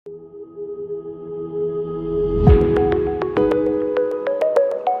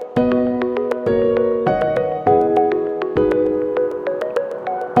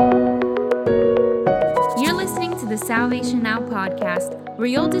Salvation Now podcast, where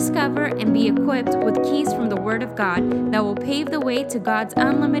you'll discover and be equipped with keys from the Word of God that will pave the way to God's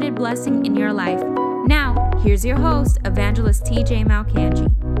unlimited blessing in your life. Now, here's your host, Evangelist TJ Malcanji.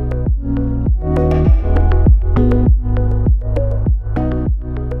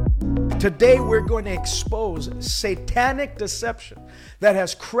 Today we're going to expose satanic deception that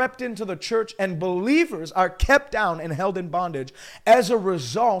has crept into the church, and believers are kept down and held in bondage as a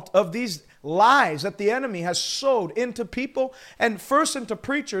result of these lies that the enemy has sowed into people, and first into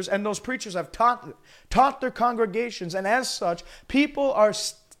preachers, and those preachers have taught their congregations, and as such, people are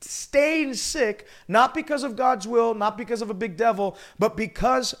staying sick, not because of God's will, not because of a big devil, but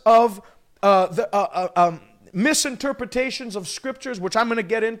because of misinterpretations of scriptures, which I'm going to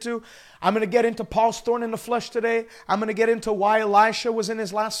get into. I'm going to get into Paul's thorn in the flesh today. I'm going to get into why Elisha was in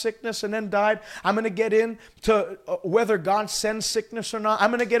his last sickness and then died. I'm going to get into whether God sends sickness or not.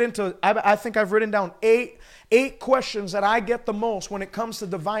 I'm going to get into, I think I've written down eight questions that I get the most when it comes to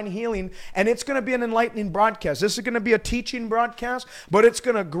divine healing, and it's going to be an enlightening broadcast. This is going to be a teaching broadcast, but it's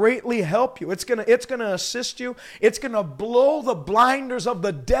going to greatly help you. It's going to assist you. It's going to blow the blinders of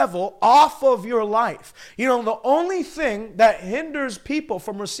the devil off of your life. You know, the only thing that hinders people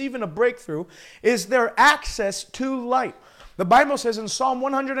from receiving a breakthrough is their access to light. The Bible says in Psalm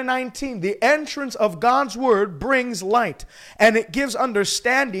 119, the entrance of God's word brings light, and it gives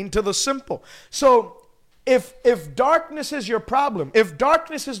understanding to the simple. So if darkness is your problem, if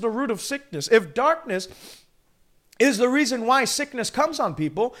darkness is the root of sickness, if darkness is the reason why sickness comes on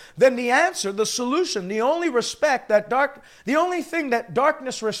people, then the answer, the solution, the only thing that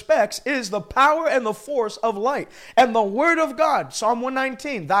darkness respects is the power and the force of light. And the word of God, Psalm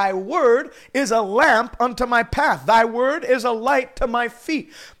 119, thy word is a lamp unto my path. Thy word is a light to my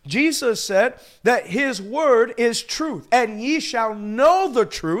feet. Jesus said that his word is truth, and ye shall know the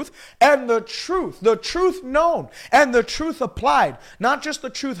truth, and the truth known, and the truth applied. Not just the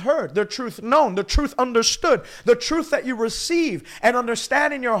truth heard, the truth known, the truth understood, the truth that you receive and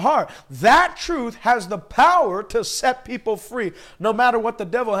understand in your heart. That truth has the power to set people free, no matter what the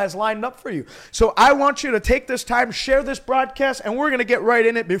devil has lined up for you. So I want you to take this time, share this broadcast, and we're going to get right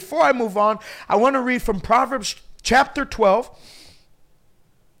in it. Before I move on, I want to read from Proverbs chapter 12.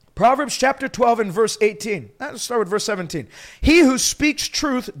 Proverbs chapter 12 and verse 18. Let's start with verse 17. He who speaks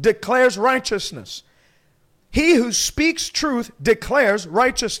truth declares righteousness. He who speaks truth declares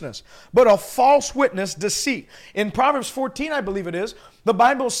righteousness, but a false witness deceit. In Proverbs 14, I believe it is, the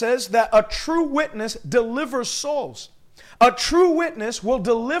Bible says that a true witness delivers souls. A true witness will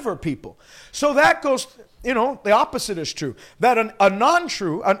deliver people. So that goes, the opposite is true. That an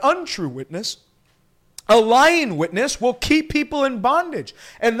untrue witness, a lying witness, will keep people in bondage.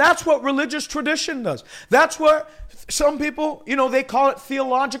 And that's what religious tradition does. That's what some people, they call it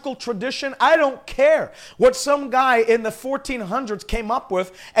theological tradition. I don't care what some guy in the 1400s came up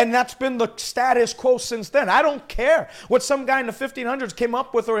with, and that's been the status quo since then. I don't care what some guy in the 1500s came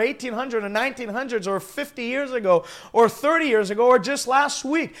up with, or 1800s, or 1900s, or 50 years ago, or 30 years ago, or just last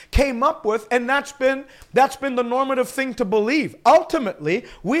week came up with, and that's been the normative thing to believe. Ultimately,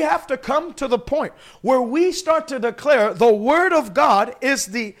 we have to come to the point where we start to declare the Word of God is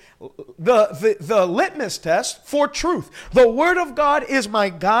the litmus test for truth. The Word of God is my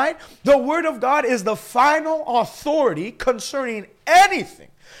guide. The Word of God is the final authority concerning anything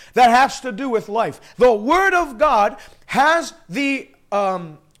that has to do with life. The Word of God has the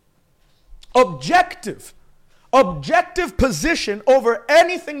objective position over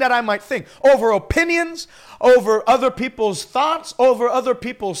anything that I might think, over opinions, over other people's thoughts, over other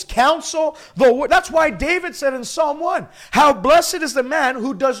people's counsel. That's why David said in Psalm 1, how blessed is the man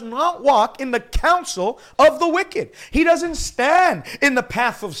who does not walk in the counsel of the wicked. He doesn't stand in the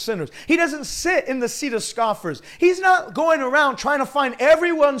path of sinners. He doesn't sit in the seat of scoffers. He's not going around trying to find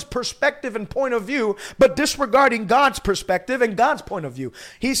everyone's perspective and point of view, but disregarding God's perspective and God's point of view.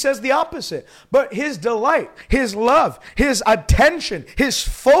 He says the opposite. But his delight, his love, his attention, his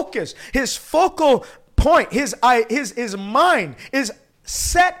focus, his focal point, his mind is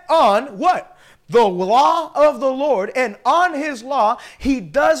set on what? The law of the Lord, and on his law he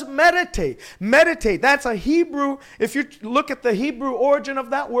does meditate. Meditate, that's a Hebrew, if you look at the Hebrew origin of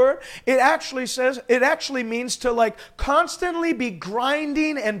that word, it actually means to constantly be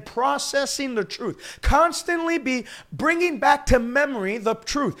grinding and processing the truth. Constantly be bringing back to memory the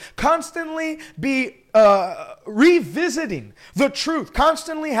truth. Constantly be revisiting the truth,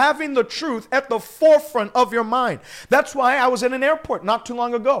 constantly having the truth at the forefront of your mind. That's why I was in an airport not too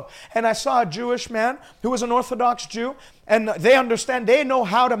long ago, and I saw a Jewish man who was an Orthodox Jew, and they know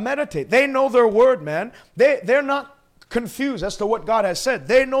how to meditate. They know their word, man. They're not confused as to what God has said.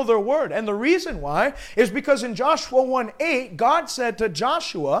 They know their word. And the reason why is because in Joshua 1:8, God said to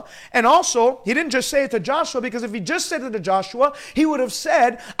Joshua, and also, he didn't just say it to Joshua, because if he just said it to Joshua, he would have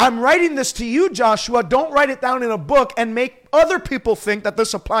said, I'm writing this to you, Joshua. Don't write it down in a book and make other people think that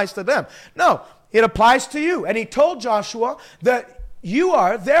this applies to them. No, it applies to you. And he told Joshua that you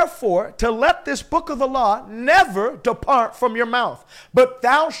are therefore to let this book of the law never depart from your mouth, but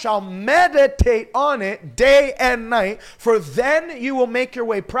thou shalt meditate on it day and night, for then you will make your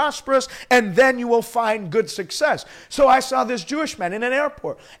way prosperous, and then you will find good success. So I saw this Jewish man in an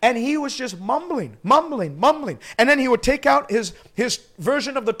airport, and he was just mumbling. And then he would take out his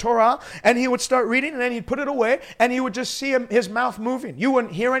version of the Torah, and he would start reading, and then he'd put it away, and you would just see his mouth moving. You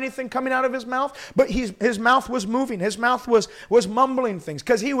wouldn't hear anything coming out of his mouth, but his mouth was moving. His mouth was mumbling things,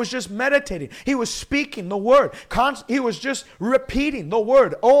 because he was just meditating. He was speaking the word. He was just repeating the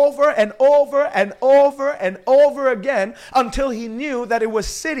word over and over and over and over again, until he knew that it was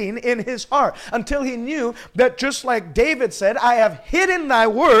sitting in his heart, until he knew that, just like David said, I have hidden thy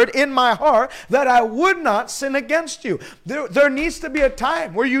word in my heart that I would not sin against you. There needs to be a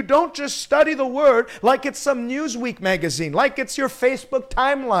time where you don't just study the word like it's some Newsweek magazine, like it's your Facebook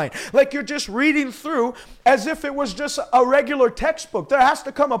timeline, like you're just reading through as if it was just a regular textbook. There has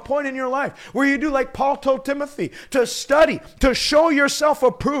to come a point in your life where you do like Paul told Timothy, to study, to show yourself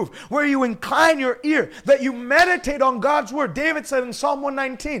approved, where you incline your ear, that you meditate on God's word. David said in Psalm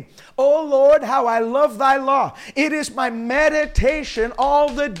 119, O Lord, how I love thy law. It is my meditation all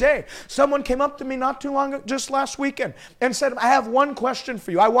the day. Someone came up to me not too long ago, just last weekend, and said, I have one question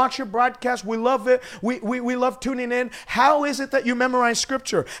for you. I watch your broadcast. We love it. We love tuning in. How is it that you memorize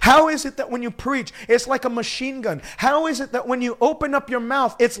scripture? How is it that when you preach, it's like a machine gun? How is it that when you open up your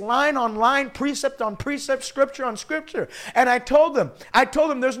mouth, it's line on line, precept on precept, scripture on scripture? And I told them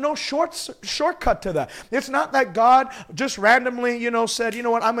there's no shortcut to that. It's not that God just randomly, said, you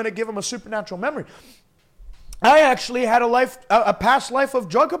know what, I'm going to give him a supernatural memory. I actually had a past life of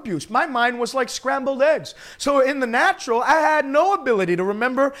drug abuse. My mind was like scrambled eggs. So in the natural, I had no ability to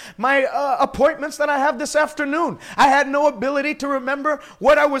remember my appointments that I have this afternoon. I had no ability to remember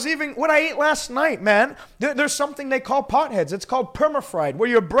what I ate last night, man. There's something they call potheads. It's called permafried, where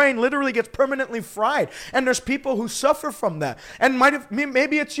your brain literally gets permanently fried. And there's people who suffer from that. And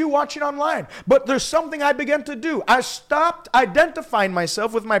maybe it's you watching online. But there's something I began to do. I stopped identifying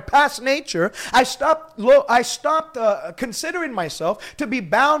myself with my past nature. I stopped considering myself to be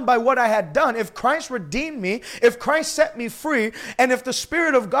bound by what I had done. If Christ redeemed me, if Christ set me free, and if the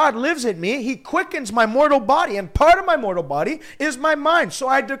Spirit of God lives in me, he quickens my mortal body. And part of my mortal body is my mind. So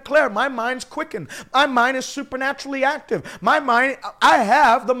I declare my mind's quickened. My mind is supernaturally active. I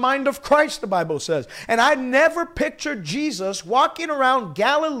have the mind of Christ, the Bible says. And I never pictured Jesus walking around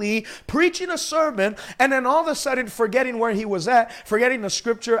Galilee, preaching a sermon, and then all of a sudden forgetting where he was at, forgetting the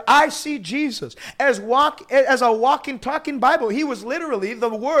scripture. I see Jesus as a walking, talking Bible. He was literally the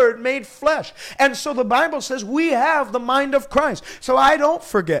Word made flesh. And so the Bible says we have the mind of Christ. So I don't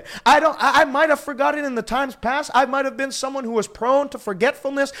forget. I might have forgotten in the times past. I might have been someone who was prone to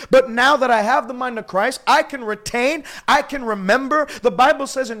forgetfulness. But now that I have the mind of Christ, I can retain, I can remember. The Bible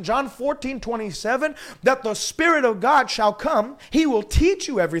says in John 14:27 that the Spirit of God shall come. He will teach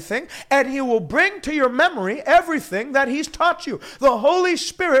you everything, and he will bring to your memory everything that he's taught you. The Holy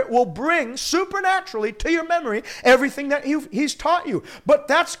Spirit will bring supernaturally to your memory everything that he's taught you. But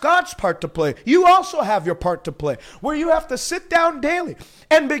that's God's part to play. You also have your part to play, where you have to sit down daily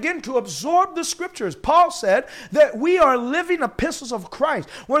and begin to absorb the scriptures. Paul said that we are living epistles of Christ,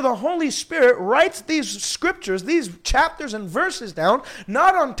 where the Holy Spirit writes these scriptures, these chapters and verses down,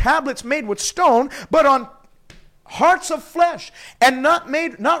 not on tablets made with stone, but on hearts of flesh, and not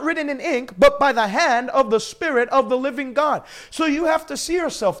written in ink, but by the hand of the Spirit of the living God. So you have to see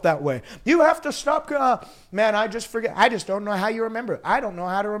yourself that way. You have to stop, man, I just forget. I just don't know how you remember it. I don't know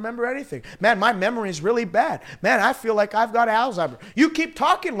how to remember anything. Man, my memory is really bad. Man, I feel like I've got Alzheimer's. You keep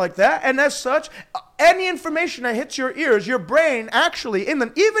talking like that, and as such, any information that hits your ears, your brain actually,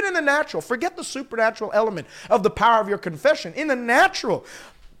 even in the natural, forget the supernatural element of the power of your confession. In the natural,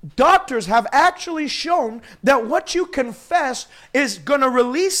 doctors have actually shown that what you confess is going to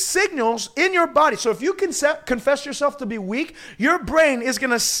release signals in your body. So if you confess yourself to be weak, your brain is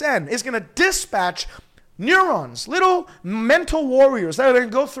going to dispatch neurons, little mental warriors that are going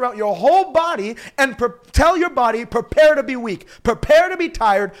to go throughout your whole body and tell your body, prepare to be weak, prepare to be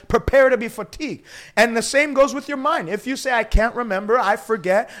tired, prepare to be fatigued. And the same goes with your mind. If you say, I can't remember, I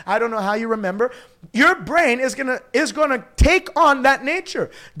forget, I don't know how you remember, your brain is gonna take on that nature.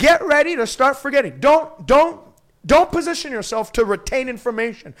 Get ready to start forgetting. Don't Don't position yourself to retain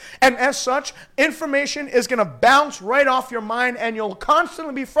information. And as such, information is going to bounce right off your mind and you'll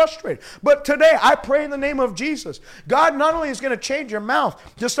constantly be frustrated. But today, I pray in the name of Jesus, God not only is going to change your mouth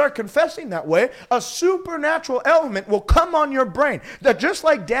to start confessing that way, a supernatural element will come on your brain that just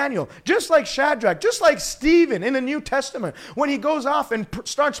like Daniel, just like Shadrach, just like Stephen in the New Testament, when he goes off and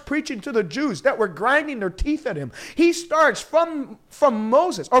starts preaching to the Jews that were grinding their teeth at him, he starts from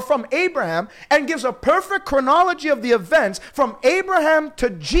Moses or from Abraham and gives a perfect chronology of the events from Abraham to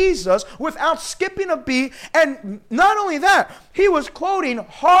Jesus without skipping a beat. And not only that, he was quoting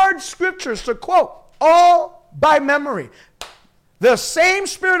hard scriptures to quote all by memory. The same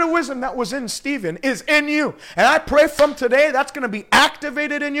spirit of wisdom that was in Stephen is in you. And I pray from today that's going to be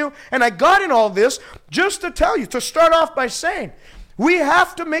activated in you. And I got in all this just to tell you, to start off by saying, we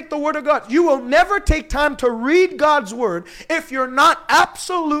have to make the Word of God. You will never take time to read God's Word if you're not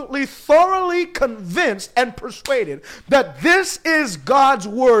absolutely, thoroughly convinced and persuaded that this is God's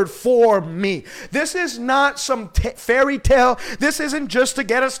Word for me. This is not some fairy tale. This isn't just to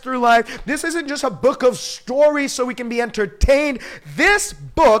get us through life. This isn't just a book of stories so we can be entertained. This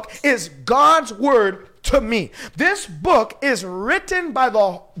book is God's Word to me. This book is written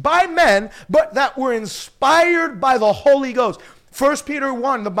by men, but that were inspired by the Holy Ghost. 1 Peter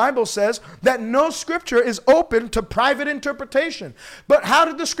 1, the Bible says that no scripture is open to private interpretation. But how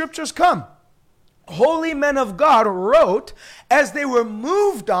did the scriptures come? Holy men of God wrote as they were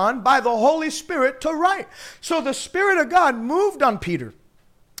moved on by the Holy Spirit to write. So the Spirit of God moved on Peter,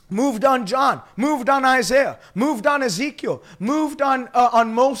 moved on John, moved on Isaiah, moved on Ezekiel, moved on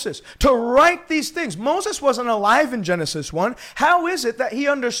Moses to write these things. Moses wasn't alive in Genesis 1. How is it that he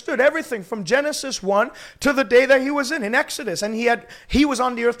understood everything from Genesis 1 to the day that he was in Exodus? And he was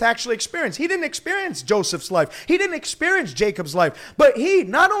on the earth to actually experience. He didn't experience Joseph's life. He didn't experience Jacob's life. But he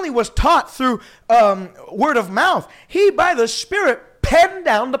not only was taught through word of mouth, he by the Spirit penned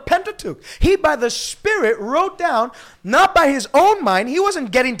down the Pentateuch. He, by the Spirit, wrote down, not by his own mind. He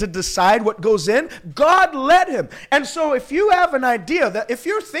wasn't getting to decide what goes in. God led him. And so if you have an idea that if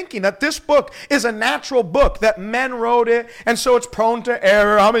you're thinking that this book is a natural book, that men wrote it, and so it's prone to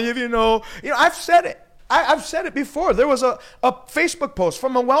error, how many of you know? I've said it. I've said it before. There was a Facebook post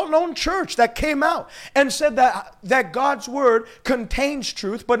from a well-known church that came out and said that God's word contains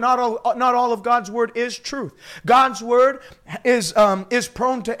truth, but not all of God's word is truth. God's word is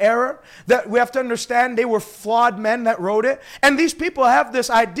prone to error. That we have to understand they were flawed men that wrote it, and these people have this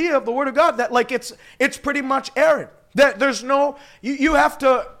idea of the word of God that like it's pretty much errant. That there's no you have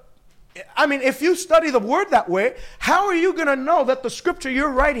to. I mean, if you study the word that way, how are you going to know that the scripture you're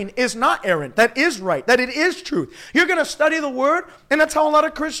writing is not errant, that is right, that it is truth? You're going to study the word, and that's how a lot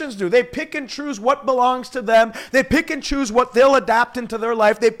of Christians do. They pick and choose what belongs to them. They pick and choose what they'll adapt into their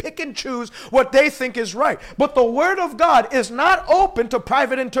life. They pick and choose what they think is right. But the word of God is not open to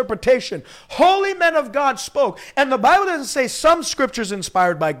private interpretation. Holy men of God spoke. And the Bible doesn't say some scriptures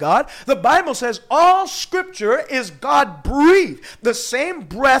inspired by God. The Bible says all scripture is God-breathed. The same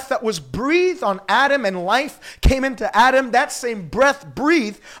breath that was breathed on Adam and life came into Adam, that same breath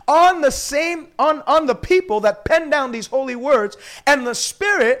breathed on the people that penned down these holy words, and the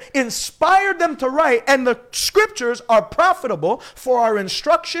Spirit inspired them to write. And the scriptures are profitable for our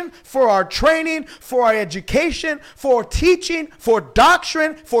instruction, for our training, for our education, for teaching, for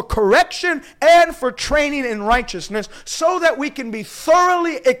doctrine, for correction, and for training in righteousness, so that we can be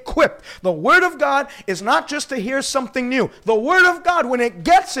thoroughly equipped. The word of God is not just to hear something new. The word of God, when it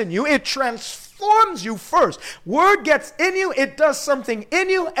gets in you, it transforms you first. Word gets in you, it does something in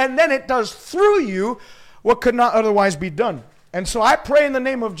you, and then it does through you what could not otherwise be done. And so I pray in the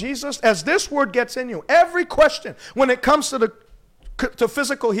name of Jesus, as this word gets in you, every question when it comes to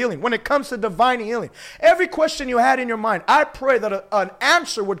physical healing, when it comes to divine healing, every question you had in your mind, I pray that an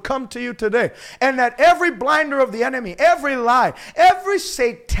answer would come to you today, and that every blinder of the enemy, every lie, every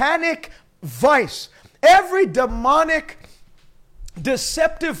satanic vice, every demonic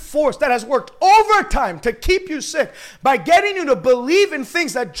deceptive force that has worked overtime to keep you sick by getting you to believe in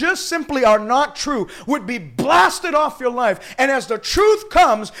things that just simply are not true would be blasted off your life. And as the truth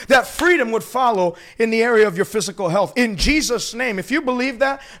comes, that freedom would follow in the area of your physical health. In Jesus' name, if you believe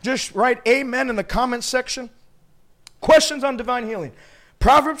that, just write amen in the comment section. Questions on divine healing.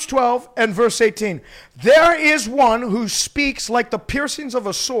 Proverbs 12 and verse 18. There is one who speaks like the piercings of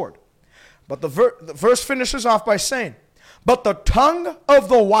a sword. But the verse finishes off by saying, but the tongue of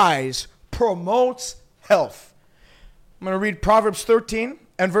the wise promotes health. I'm going to read Proverbs 13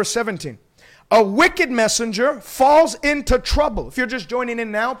 and verse 17. A wicked messenger falls into trouble. If you're just joining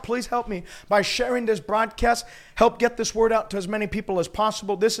in now, please help me by sharing this broadcast. Help get this word out to as many people as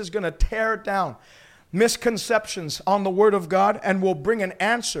possible. This is going to tear down misconceptions on the Word of God and will bring an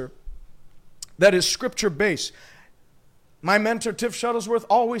answer that is Scripture-based. My mentor, Tiff Shuttlesworth,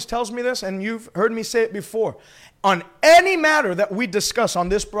 always tells me this, and you've heard me say it before. On any matter that we discuss on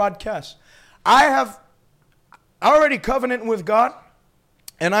this broadcast, I have already covenanted with God,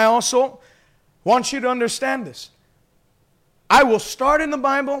 and I also want you to understand this. I will start in the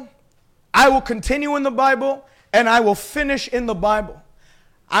Bible, I will continue in the Bible, and I will finish in the Bible.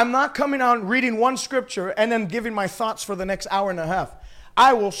 I'm not coming out and reading one scripture and then giving my thoughts for the next hour and a half.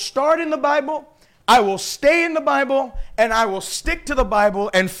 I will start in the Bible, I will stay in the Bible, and I will stick to the Bible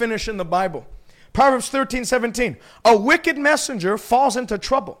and finish in the Bible. Proverbs 13:17. A wicked messenger falls into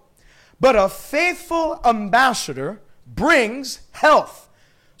trouble, but a faithful ambassador brings health.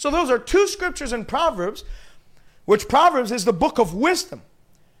 So those are two scriptures in Proverbs, which Proverbs is the book of wisdom.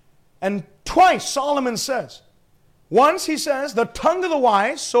 And twice Solomon says, once he says, the tongue of the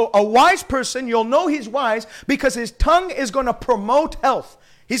wise, so a wise person, you'll know he's wise because his tongue is going to promote health.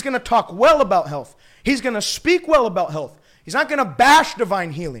 He's going to talk well about health. He's going to speak well about health. He's not going to bash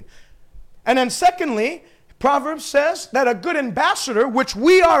divine healing. And then secondly, Proverbs says that a good ambassador, which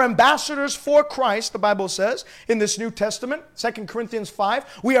we are ambassadors for Christ, the Bible says in this New Testament, 2 Corinthians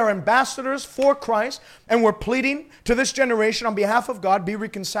 5, we are ambassadors for Christ, and we're pleading to this generation on behalf of God, be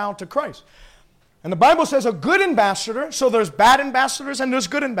reconciled to Christ. And the Bible says a good ambassador, so there's bad ambassadors and there's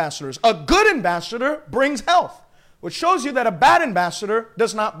good ambassadors. A good ambassador brings health, which shows you that a bad ambassador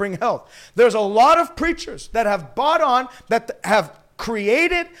does not bring health. There's a lot of preachers that have bought on, that have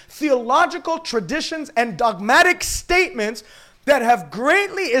created theological traditions and dogmatic statements that have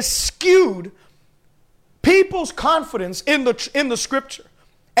greatly skewed people's confidence in the scripture.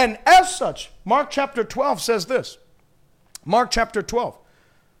 And as such, Mark chapter 12 says this. Mark chapter 12.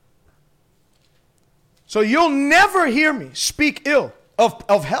 So you'll never hear me speak ill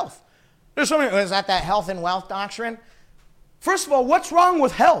of health. There's somebody, is that health and wealth doctrine? First of all, what's wrong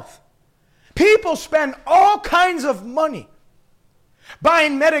with health? People spend all kinds of money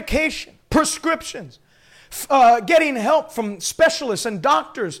buying medication, prescriptions, getting help from specialists and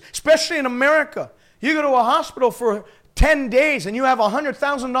doctors, especially in America. You go to a hospital for 10 days and you have a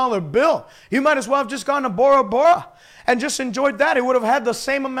 $100,000 bill. You might as well have just gone to Bora Bora and just enjoyed that. It would have had the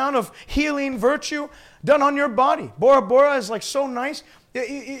same amount of healing virtue done on your body. Bora Bora is like so nice.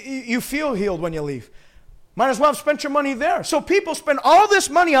 You feel healed when you leave. Might as well have spent your money there. So people spend all this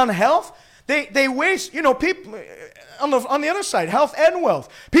money on health. They waste, people on the other side, health and wealth.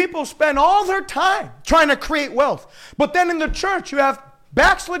 People spend all their time trying to create wealth. But then in the church, you have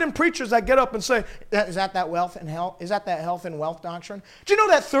backslidden preachers that get up and say, is that wealth and health? Is that health and wealth doctrine? Do you know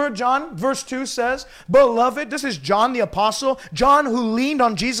that 3 John verse 2 says, beloved, this is John the apostle, John who leaned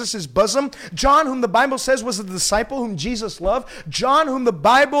on Jesus' bosom, John whom the Bible says was a disciple whom Jesus loved, John whom the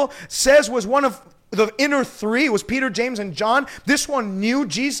Bible says was one of the inner three. It was Peter, James, and John. This one knew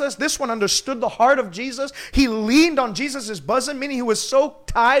Jesus. This one understood the heart of Jesus. He leaned on Jesus' bosom, meaning he was so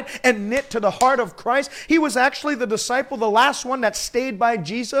tied and knit to the heart of Christ. He was actually the disciple, the last one that stayed by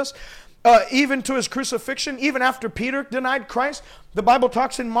Jesus, even to his crucifixion, even after Peter denied Christ. The Bible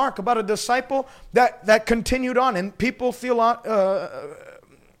talks in Mark about a disciple that continued on, and people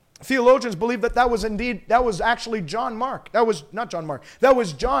theologians believe that was actually John Mark. That was not John Mark. That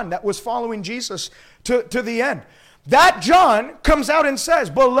was John that was following Jesus to the end. That John comes out and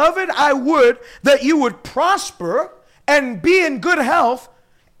says, beloved, I would that you would prosper and be in good health,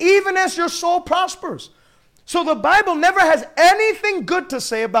 even as your soul prospers. So the Bible never has anything good to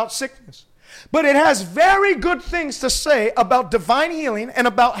say about sickness, but it has very good things to say about divine healing and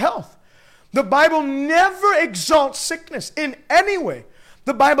about health. The Bible never exalts sickness in any way.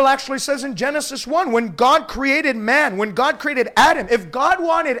 The Bible actually says in Genesis 1, when God created man, when God created Adam, if God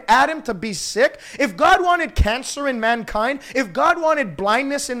wanted Adam to be sick, if God wanted cancer in mankind, if God wanted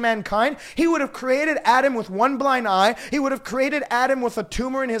blindness in mankind, he would have created Adam with one blind eye. He would have created Adam with a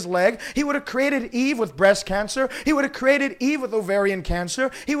tumor in his leg. He would have created Eve with breast cancer. He would have created Eve with ovarian cancer.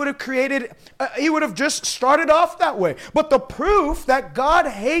 He would have just started off that way. But the proof that God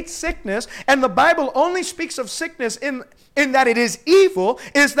hates sickness, and the Bible only speaks of sickness in that it is evil,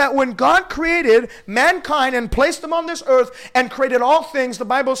 is that when God created mankind and placed them on this earth and created all things, the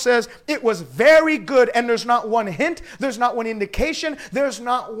Bible says it was very good, and there's not one hint, there's not one indication, there's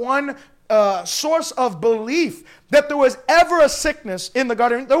not one source of belief that there was ever a sickness in the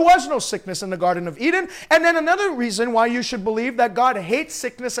garden. There was no sickness in the Garden of Eden. And then another reason why you should believe that God hates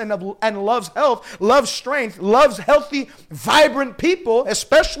sickness and loves health, loves strength, loves healthy, vibrant people,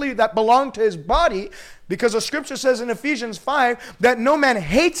 especially that belong to his body, because the scripture says in Ephesians 5 that no man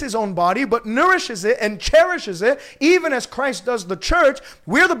hates his own body, but nourishes it and cherishes it, even as Christ does the church.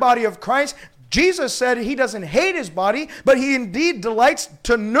 We're the body of Christ. Jesus said he doesn't hate his body, but he indeed delights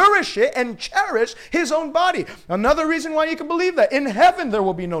to nourish it and cherish his own body. Another reason why you can believe that. In heaven there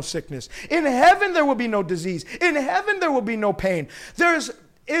will be no sickness. In heaven there will be no disease. In heaven there will be no pain.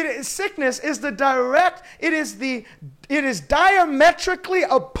 Sickness is it is diametrically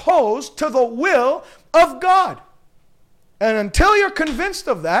opposed to the will of God. And until you're convinced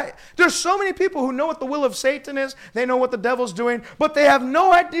of that, there's so many people who know what the will of Satan is. They know what the devil's doing, but they have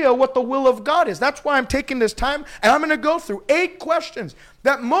no idea what the will of God is. That's why I'm taking this time, and I'm going to go through 8 questions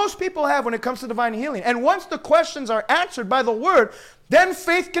that most people have when it comes to divine healing. And once the questions are answered by the Word, then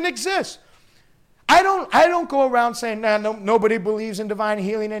faith can exist. I don't go around saying, nobody believes in divine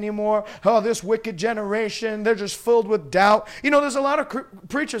healing anymore. Oh, this wicked generation, they're just filled with doubt. There's a lot of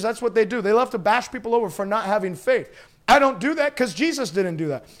preachers, that's what they do. They love to bash people over for not having faith. I don't do that because Jesus didn't do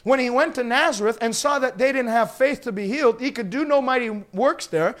that. When he went to Nazareth and saw that they didn't have faith to be healed, he could do no mighty works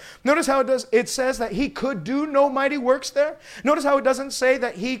there. Notice how it says that he could do no mighty works there. Notice how it doesn't say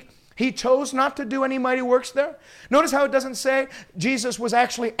that he chose not to do any mighty works there. Notice how it doesn't say Jesus was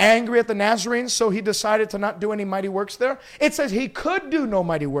actually angry at the Nazarenes, so he decided to not do any mighty works there. It says he could do no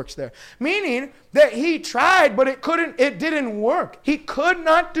mighty works there, meaning that he tried, but it didn't work. He could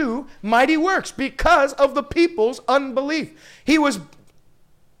not do mighty works because of the people's unbelief. He was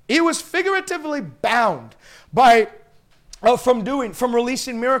figuratively bound from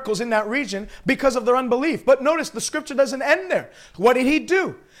releasing miracles in that region because of their unbelief. But notice the scripture doesn't end there. What did he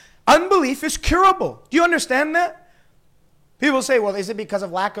do? Unbelief is curable. Do you understand that? People say, well, is it because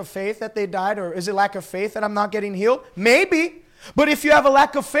of lack of faith that they died? Or is it lack of faith that I'm not getting healed? Maybe. But if you have a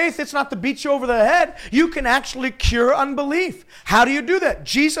lack of faith, it's not to beat you over the head. You can actually cure unbelief. How do you do that?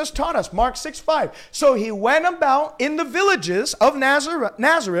 Jesus taught us, Mark 6:5. So he went about in the villages of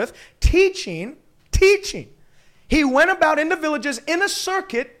Nazareth teaching. He went about in the villages in a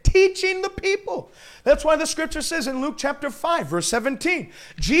circuit teaching the people. That's why the scripture says in Luke chapter 5, verse 17,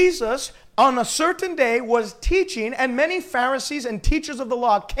 Jesus on a certain day was teaching, and many Pharisees and teachers of the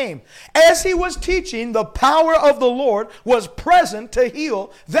law came. As he was teaching, the power of the Lord was present to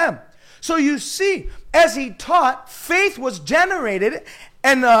heal them. So you see, as he taught, faith was generated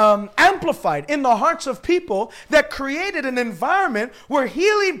and amplified in the hearts of people that created an environment where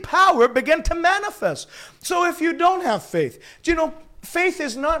healing power began to manifest. So if you don't have faith, faith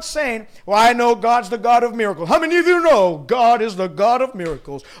is not saying, well, I know God's the God of miracles. How many of you know God is the God of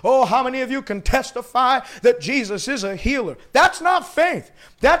miracles? Oh, how many of you can testify that Jesus is a healer? That's not faith.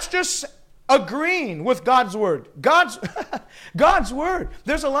 That's just agreeing with God's word. God's word.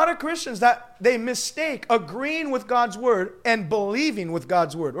 There's a lot of Christians that they mistake agreeing with God's word and believing with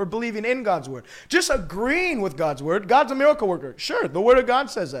God's word or believing in God's word. Just agreeing with God's word. God's a miracle worker. Sure, the word of God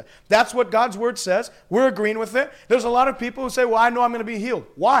says that. That's what God's word says. We're agreeing with it. There's a lot of people who say, well, I know I'm going to be healed.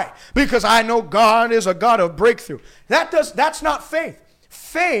 Why? Because I know God is a God of breakthrough. That's not faith.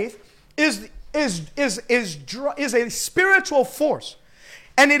 Faith is a spiritual force.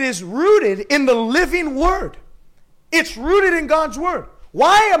 And it is rooted in the living word. It's rooted in God's word.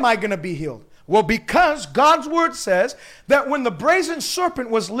 Why am I going to be healed? Well, because God's word says that when the brazen serpent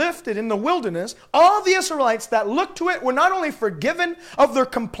was lifted in the wilderness, all the Israelites that looked to it were not only forgiven of their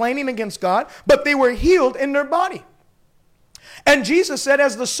complaining against God, but they were healed in their body. And Jesus said,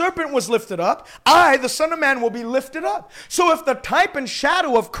 as the serpent was lifted up, I, the Son of Man, will be lifted up. So if the type and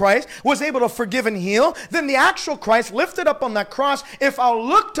shadow of Christ was able to forgive and heal, then the actual Christ lifted up on that cross, if I'll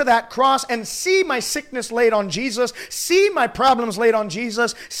look to that cross and see my sickness laid on Jesus, see my problems laid on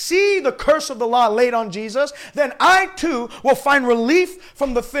Jesus, see the curse of the law laid on Jesus, then I too will find relief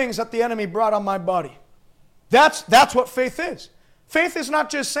from the things that the enemy brought on my body. That's what faith is. Faith is not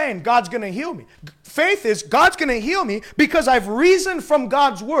just saying God's going to heal me. Faith is God's going to heal me because I've reasoned from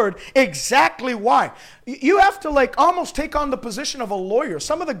God's word exactly why. You have to almost take on the position of a lawyer.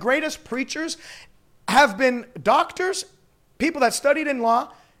 Some of the greatest preachers have been doctors, people that studied in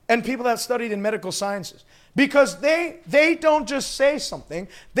law, and people that studied in medical sciences. Because they don't just say something.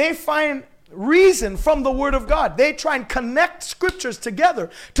 They find reason from the word of God. They try and connect scriptures together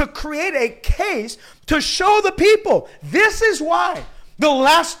to create a case to show the people this is why the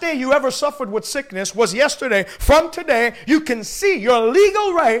last day you ever suffered with sickness was yesterday. From today, you can see your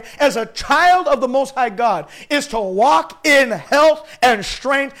legal right as a child of the Most High God is to walk in health and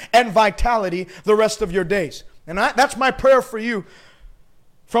strength and vitality the rest of your days. And that's my prayer for you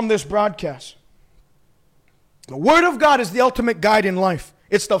from this broadcast. The word of God is the ultimate guide in life.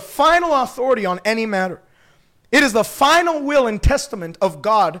 It's the final authority on any matter. It is the final will and testament of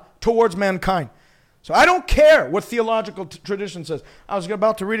God towards mankind. So I don't care what theological tradition says. I was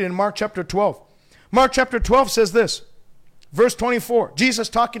about to read it in Mark chapter 12. Mark chapter 12 says this. Verse 24, Jesus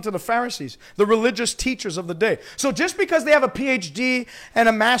talking to the Pharisees, the religious teachers of the day. So just because they have a PhD and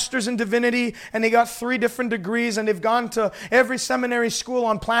a master's in divinity, and they got 3 different degrees, and they've gone to every seminary school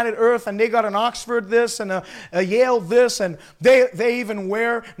on planet Earth, and they got an Oxford this and a Yale this, and they even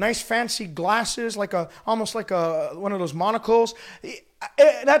wear nice fancy glasses, almost like one of those monocles.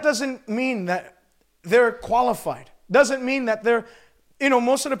 That doesn't mean that they're qualified. Doesn't mean that they're...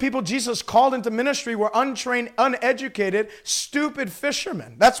 most of the people Jesus called into ministry were untrained, uneducated, stupid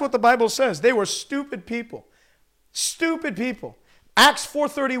fishermen. That's what the Bible says. They were stupid people. Stupid people. Acts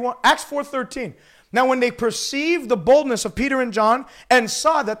 4:13. Now when they perceived the boldness of Peter and John and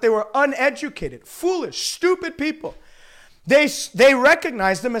saw that they were uneducated, foolish, stupid people, they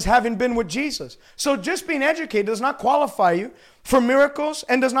recognized them as having been with Jesus. So just being educated does not qualify you for miracles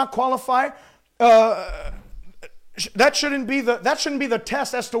and does not qualify... That shouldn't be the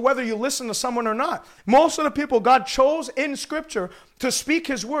test as to whether you listen to someone or not. Most of the people God chose in Scripture to speak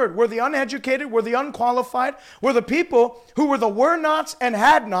His word were the uneducated, were the unqualified, were the people who were the were-nots and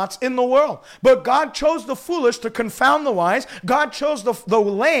had-nots in the world. But God chose the foolish to confound the wise. God chose the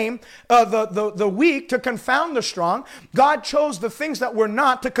lame, the weak to confound the strong. God chose the things that were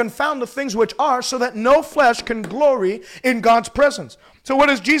not to confound the things which are, so that no flesh can glory in God's presence. So what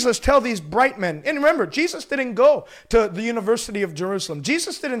does Jesus tell these bright men? And remember, Jesus didn't go to the University of Jerusalem.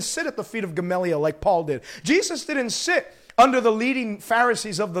 Jesus didn't sit at the feet of Gamaliel like Paul did. Jesus didn't sit under the leading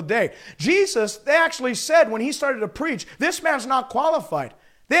Pharisees of the day. They actually said when He started to preach, this man's not qualified.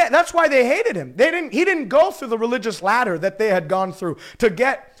 That's why they hated Him. He didn't go through the religious ladder that they had gone through to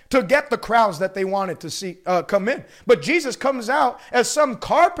get the crowds that they wanted to see come in. But Jesus comes out as some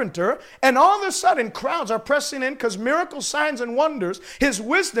carpenter, and all of a sudden crowds are pressing in because miracles, signs, and wonders, His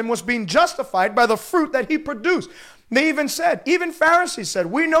wisdom was being justified by the fruit that He produced. They even Pharisees said,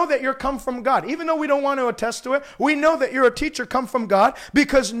 we know that you're come from God. Even though we don't want to attest to it, we know that you're a teacher come from God,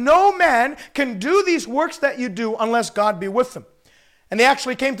 because no man can do these works that you do unless God be with them. And they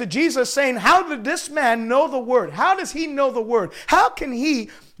actually came to Jesus saying, how did this man know the word? How does he know the word? How can he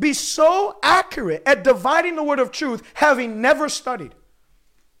be so accurate at dividing the word of truth, having never studied?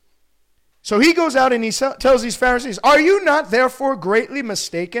 So he goes out and he tells these Pharisees, are you not therefore greatly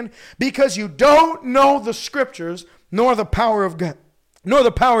mistaken, because you don't know the Scriptures, nor the power of God?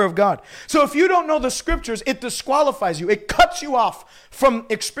 So if you don't know the Scriptures, it disqualifies you. It cuts you off from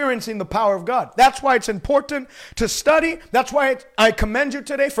experiencing the power of God. That's why it's important to study. That's why I commend you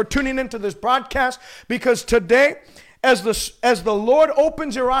today for tuning into this broadcast, because today, as the Lord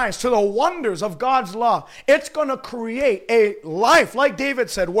opens your eyes to the wonders of God's law, it's going to create a life, like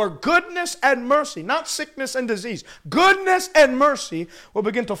David said, where goodness and mercy, not sickness and disease, goodness and mercy will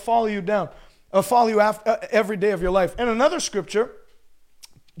begin to follow you after every day of your life. And another scripture,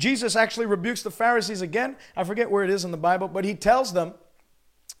 Jesus actually rebukes the Pharisees again. I forget where it is in the Bible, but He tells them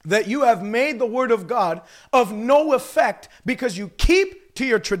that you have made the word of God of no effect because you keep to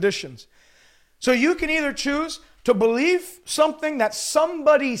your traditions. So you can either choose to believe something that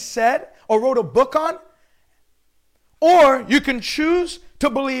somebody said or wrote a book on, or you can choose to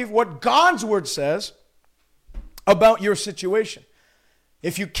believe what God's word says about your situation.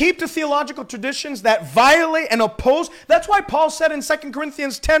 If you keep to theological traditions that violate and oppose, that's why Paul said in 2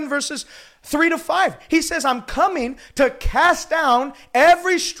 Corinthians 10 verses 3-5, he says, I'm coming to cast down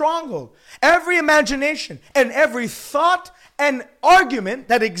every stronghold, every imagination, and every thought and argument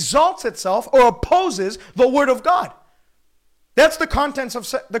that exalts itself or opposes the word of God. That's the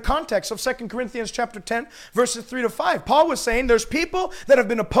context of 2 Corinthians chapter 10, verses 3-5. Paul was saying there's people that have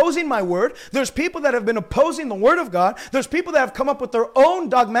been opposing my word. There's people that have been opposing the word of God. There's people that have come up with their own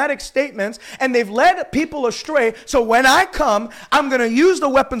dogmatic statements, and they've led people astray. So when I come, I'm going to use the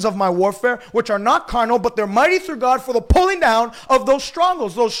weapons of my warfare, which are not carnal, but they're mighty through God for the pulling down of those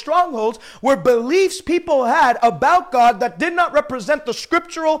strongholds. Those strongholds were beliefs people had about God that did not represent the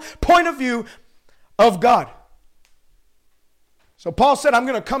scriptural point of view of God. So Paul said, I'm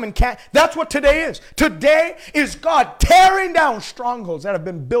going to come and that's what today is. Today is God tearing down strongholds that have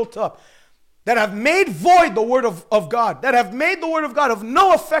been built up, that have made void the word of God, that have made the word of God of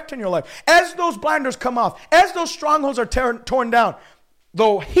no effect in your life. As those blinders come off, as those strongholds are torn down,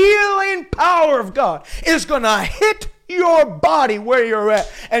 the healing power of God is going to hit your body where you're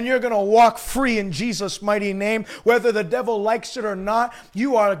at, and you're going to walk free in Jesus' mighty name. Whether the devil likes it or not,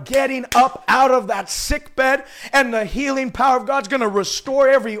 you are getting up out of that sick bed, and the healing power of God's going to restore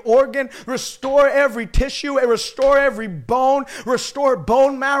every organ, restore every tissue, restore every bone, restore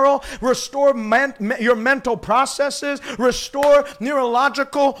bone marrow, restore your mental processes, restore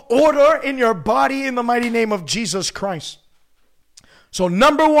neurological order in your body in the mighty name of Jesus Christ. So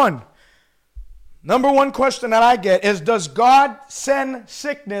number one, Number one question that I get is, does God send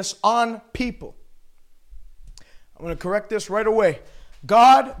sickness on people? I'm going to correct this right away.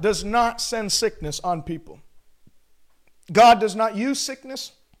 God does not send sickness on people. God does not use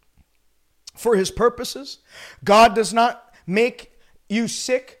sickness for his purposes. God does not make you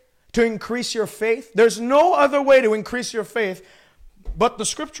sick to increase your faith. There's no other way to increase your faith but the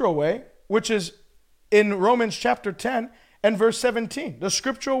scriptural way, which is in Romans chapter 10 and verse 17. The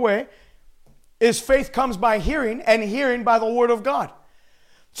scriptural way is faith comes by hearing, and hearing by the word of God.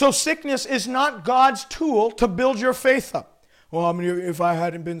 So sickness is not God's tool to build your faith up. Well, I mean, if I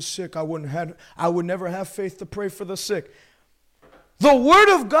hadn't been sick, I would never have faith to pray for the sick. The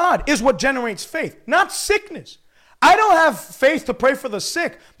word of God is what generates faith, not sickness. I don't have faith to pray for the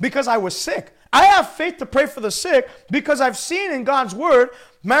sick because I was sick. I have faith to pray for the sick because I've seen in God's word,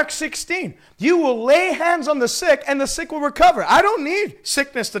 Mark 16, you will lay hands on the sick and the sick will recover. I don't need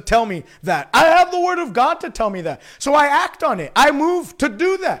sickness to tell me that. I have the word of God to tell me that. So I act on it. I move to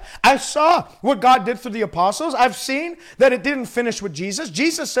do that. I saw what God did through the apostles. I've seen that it didn't finish with Jesus.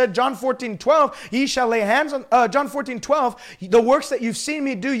 Jesus said, John 14:12, ye shall lay hands on, John 14:12, the works that you've seen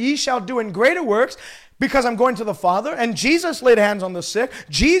me do, ye shall do in greater works, because I'm going to the Father. And Jesus laid hands on the sick.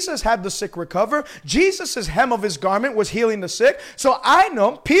 Jesus had the sick recover. Jesus' hem of his garment was healing the sick. So I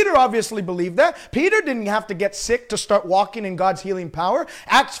know Peter obviously believed that. Peter didn't have to get sick to start walking in God's healing power.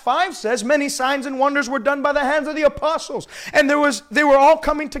 Acts 5 says many signs and wonders were done by the hands of the apostles. And they were all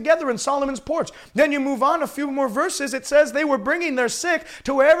coming together in Solomon's porch. Then you move on a few more verses. It says they were bringing their sick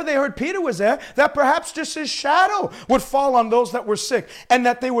to wherever they heard Peter was there, that perhaps just his shadow would fall on those that were sick and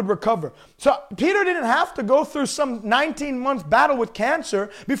that they would recover. So Peter didn't have to go through some 19-month battle with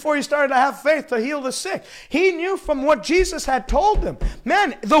cancer before he started to have faith to heal the sick. He knew from what Jesus had told him.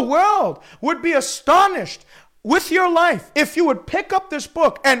 Man, the world would be astonished with your life if you would pick up this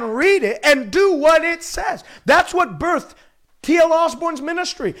book and read it and do what it says. That's what birthed T.L. Osborne's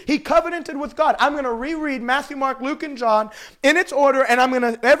ministry. He covenanted with God. I'm going to reread Matthew, Mark, Luke, and John in its order, and I'm going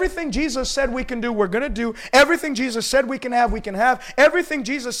to, everything Jesus said we can do, we're going to do. Everything Jesus said we can have, we can have. Everything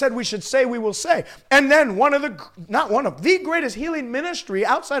Jesus said we should say, we will say. And then the greatest healing ministry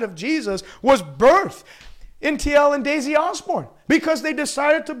outside of Jesus was birthed in T.L. and Daisy Osborne, because they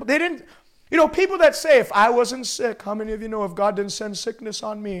decided to, they didn't, people that say, if I wasn't sick, how many of you know if God didn't send sickness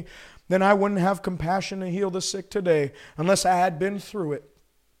on me, then I wouldn't have compassion to heal the sick today unless I had been through it.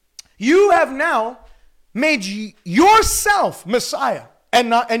 You have now made yourself Messiah,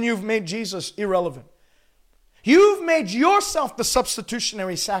 and you've made Jesus irrelevant. You've made yourself the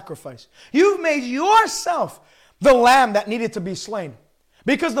substitutionary sacrifice. You've made yourself the lamb that needed to be slain.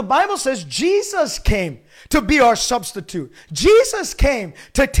 Because the Bible says Jesus came to be our substitute. Jesus came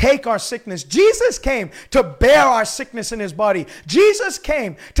to take our sickness. Jesus came to bear our sickness in his body. Jesus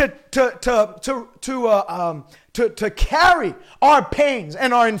came to carry our pains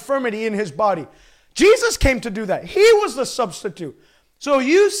and our infirmity in his body. Jesus came to do that. He was the substitute. So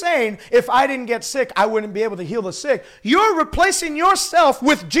you saying, if I didn't get sick, I wouldn't be able to heal the sick. You're replacing yourself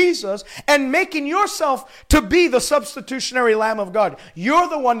with Jesus and making yourself to be the substitutionary Lamb of God. You're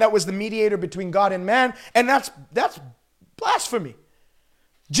the one that was the mediator between God and man, and that's blasphemy.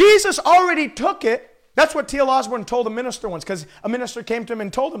 Jesus already took it. That's what T.L. Osborne told a minister once, because a minister came to him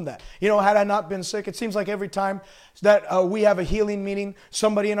and told him that. Had I not been sick, it seems like every time that we have a healing meeting,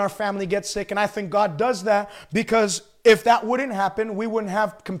 somebody in our family gets sick, and I think God does that because if that wouldn't happen, we wouldn't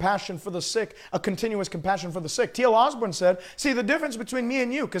have compassion for the sick, a continuous compassion for the sick. T.L. Osborne said, see, the difference between me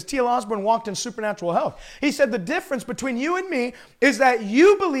and you, because T.L. Osborne walked in supernatural health. He said the difference between you and me is that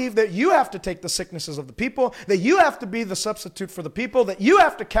you believe that you have to take the sicknesses of the people, that you have to be the substitute for the people, that you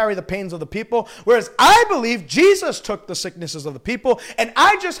have to carry the pains of the people, whereas I believe Jesus took the sicknesses of the people, and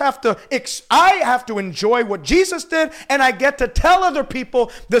I just have to enjoy what Jesus did, and I get to tell other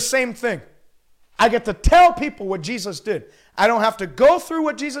people the same thing. I get to tell people what Jesus did. I don't have to go through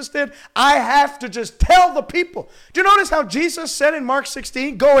what Jesus did. I have to just tell the people. Do you notice how Jesus said in Mark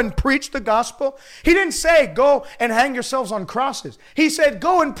 16, go and preach the gospel? He didn't say, go and hang yourselves on crosses. He said,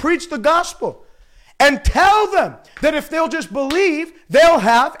 go and preach the gospel. And tell them that if they'll just believe, they'll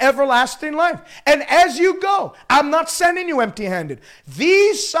have everlasting life. And as you go, I'm not sending you empty-handed.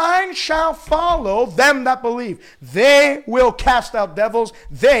 These signs shall follow them that believe. They will cast out devils.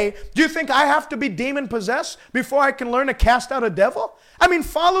 Do you think I have to be demon-possessed before I can learn to cast out a devil? I mean,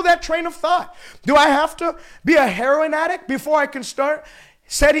 follow that train of thought. Do I have to be a heroin addict before I can start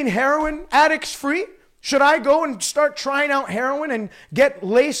setting heroin addicts free? Should I go and start trying out heroin and get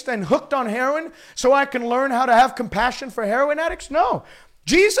laced and hooked on heroin so I can learn how to have compassion for heroin addicts? No.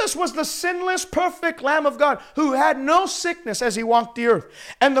 Jesus was the sinless, perfect Lamb of God who had no sickness as he walked the earth.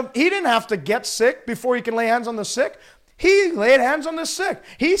 And he didn't have to get sick before he can lay hands on the sick. He laid hands on the sick.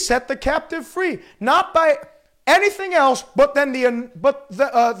 He set the captive free, not by anything else but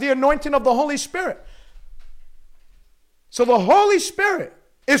the anointing of the Holy Spirit. So the Holy Spirit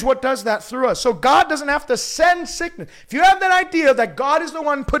is what does that through us. So God doesn't have to send sickness. If you have that idea that God is the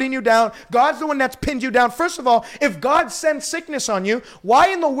one putting you down, God's the one that's pinned you down, first of all, if God sends sickness on you, why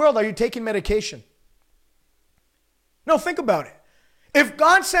in the world are you taking medication? No, think about it. If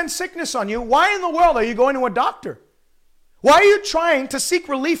God sends sickness on you, why in the world are you going to a doctor? Why are you trying to seek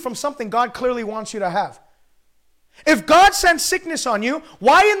relief from something God clearly wants you to have? If God sends sickness on you,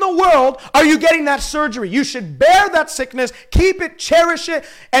 why in the world are you getting that surgery? You should bear that sickness, keep it, cherish it,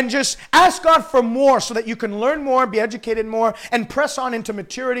 and just ask God for more so that you can learn more, be educated more, and press on into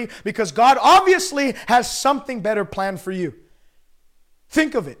maturity because God obviously has something better planned for you.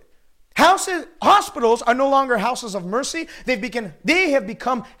 Think of it. Hospitals are no longer houses of mercy. They have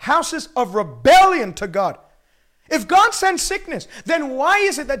become houses of rebellion to God. If God sends sickness, then why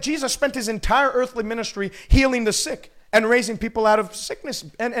is it that Jesus spent his entire earthly ministry healing the sick and raising people out of sickness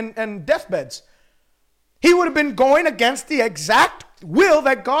and deathbeds? He would have been going against the exact will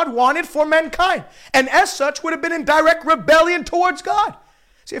that God wanted for mankind, and as such would have been in direct rebellion towards God.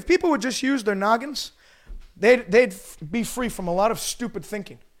 See, if people would just use their noggins, they'd be free from a lot of stupid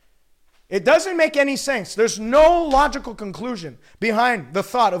thinking. It doesn't make any sense. There's no logical conclusion behind the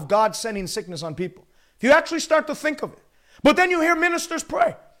thought of God sending sickness on people. If you actually start to think of it. But then you hear ministers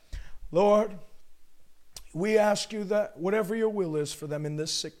pray, Lord, we ask you that whatever your will is for them in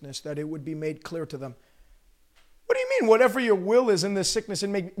this sickness, that it would be made clear to them. What do you mean, whatever your will is in this sickness,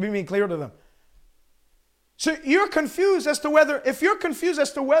 and be made clear to them? So you're confused as to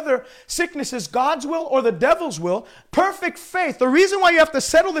whether sickness is God's will or the devil's will. Perfect faith. The reason why you have to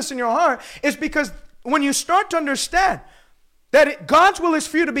settle this in your heart is because when you start to understand that God's will is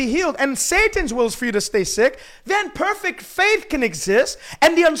for you to be healed and Satan's will is for you to stay sick, then perfect faith can exist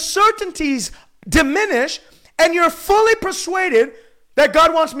and the uncertainties diminish and you're fully persuaded that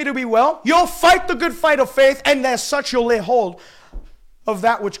God wants me to be well. You'll fight the good fight of faith, and as such you'll lay hold of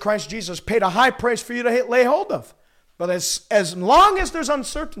that which Christ Jesus paid a high price for you to lay hold of. But as long as there's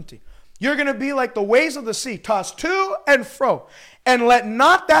uncertainty, you're going to be like the waves of the sea, tossed to and fro. And let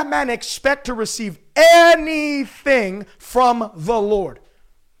not that man expect to receive anything from the Lord.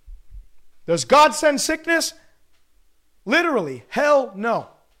 Does God send sickness? Literally, hell no.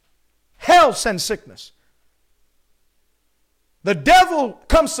 Hell sends sickness. The devil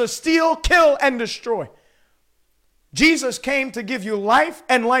comes to steal, kill, and destroy. Jesus came to give you life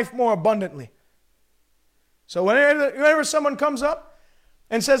and life more abundantly. So whenever someone comes up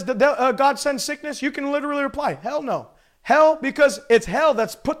and says God sends sickness, you can literally reply, hell no. Hell, because it's hell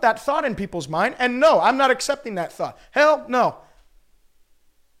that's put that thought in people's mind. And no, I'm not accepting that thought. Hell, no.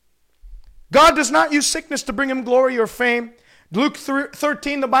 God does not use sickness to bring him glory or fame. Luke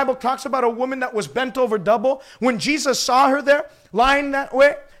 13, the Bible talks about a woman that was bent over double. When Jesus saw her there, lying that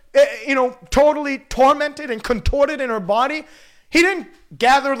way, totally tormented and contorted in her body, he didn't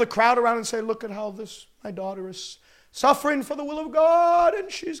gather the crowd around and say, look at how my daughter is suffering for the will of God, and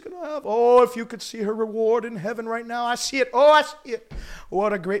she's going to have, if you could see her reward in heaven right now. I see it. I see it.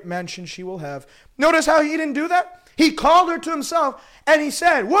 What a great mansion she will have. Notice how he didn't do that? He called her to himself, and he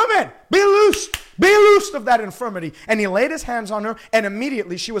said, woman, be loosed of that infirmity. And he laid his hands on her, and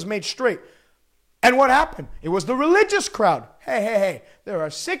immediately she was made straight. And what happened? It was the religious crowd. Hey, there are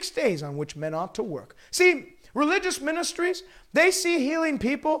 6 days on which men ought to work. See, religious ministries, they see healing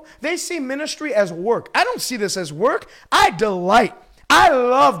people, they see ministry as work. I don't see this as work. I delight. I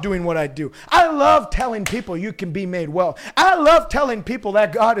love doing what I do. I love telling people you can be made well. I love telling people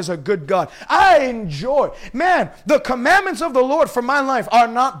that God is a good God. I enjoy. Man, the commandments of the Lord for my life are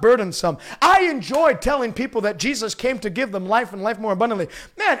not burdensome. I enjoy telling people that Jesus came to give them life and life more abundantly.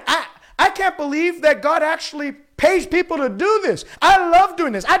 Man, I can't believe that God actually pays people to do this. I love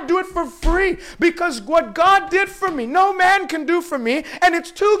doing this. I do it for free because what God did for me, no man can do for me, and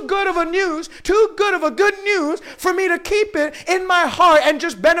it's too good of a good news for me to keep it in my heart and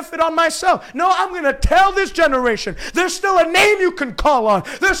just benefit on myself. No, I'm going to tell this generation, there's still a name you can call on.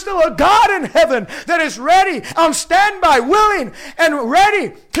 There's still a God in heaven that is ready, on standby, willing, and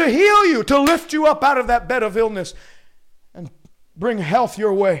ready to heal you, to lift you up out of that bed of illness and bring health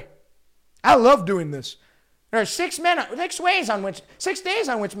your way. I love doing this. There are 6 days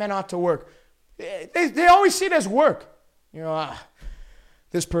on which men ought to work. They always see it as work.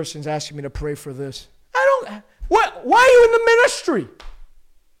 This person's asking me to pray for this. Why are you in the ministry?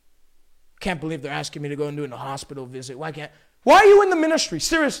 Can't believe they're asking me to go and do a hospital visit. Why can't? Why are you in the ministry?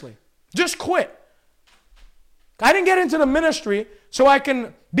 Seriously. Just quit. I didn't get into the ministry so I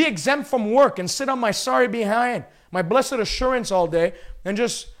can be exempt from work and sit on my sorry behind, my blessed assurance all day, and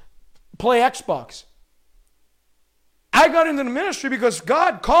just play Xbox. I got into the ministry because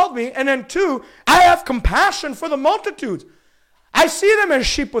God called me, and then two, I have compassion for the multitudes. I see them as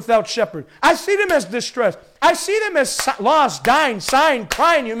sheep without shepherd. I see them as distressed. I see them as lost, dying, sighing,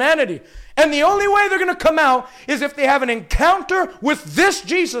 crying humanity. And the only way they're going to come out is if they have an encounter with this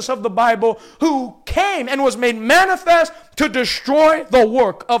Jesus of the Bible who came and was made manifest to destroy the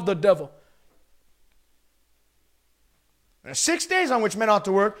work of the devil. There are 6 days on which men ought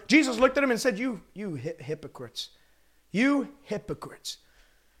to work. Jesus looked at him and said, You hypocrites. You hypocrites.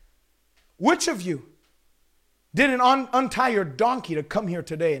 Which of you didn't untie your donkey to come here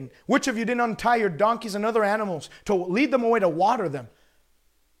today? And which of you didn't untie your donkeys and other animals to lead them away to water them?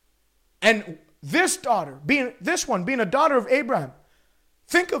 And this daughter, being a daughter of Abraham,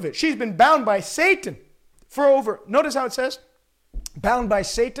 think of it. She's been bound by Satan for over, notice how it says, bound by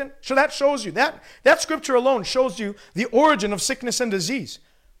Satan. So that shows you, that scripture alone shows you the origin of sickness and disease.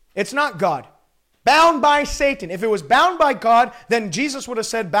 It's not God. Bound by Satan. If it was bound by God, then Jesus would have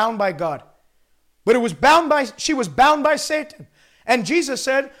said bound by God. But she was bound by Satan. And Jesus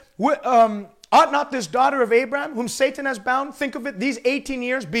said, ought not this daughter of Abraham, whom Satan has bound, think of it, these 18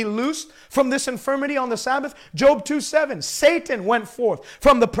 years, be loosed from this infirmity on the Sabbath? Job 2:7, Satan went forth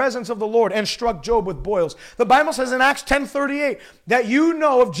from the presence of the Lord and struck Job with boils. The Bible says in Acts 10:38 that you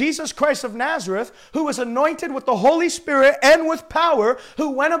know of Jesus Christ of Nazareth, who was anointed with the Holy Spirit and with power,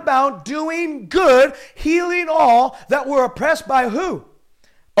 who went about doing good, healing all that were oppressed by who?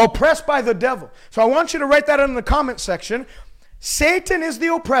 Oppressed by the devil. So I want you to write that in the comment section. Satan is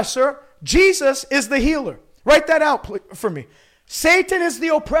the oppressor. Jesus is the healer. Write that out for me. Satan is the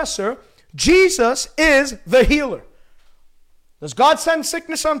oppressor. Jesus is the healer. Does God send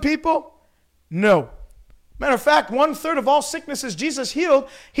sickness on people? No. Matter of fact, 1/3 of all sicknesses Jesus healed,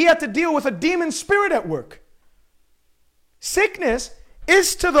 he had to deal with a demon spirit at work. Sickness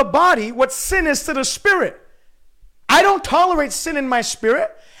is to the body what sin is to the spirit. I don't tolerate sin in my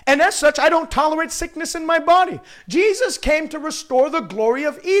spirit. And as such, I don't tolerate sickness in my body. Jesus came to restore the glory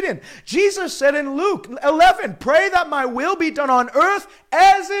of Eden. Jesus said in Luke 11, pray that my will be done on earth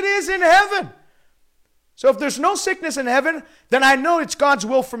as it is in heaven. So if there's no sickness in heaven, then I know it's God's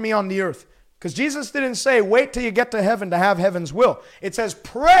will for me on the earth. Because Jesus didn't say, wait till you get to heaven to have heaven's will. It says,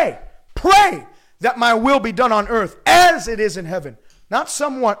 pray that my will be done on earth as it is in heaven. Not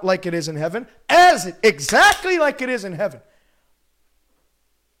somewhat like it is in heaven, exactly like it is in heaven.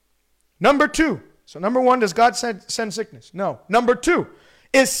 Number 2. So number 1, does God send sickness? No. Number 2,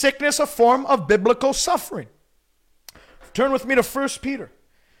 is sickness a form of biblical suffering? Turn with me to 1 Peter.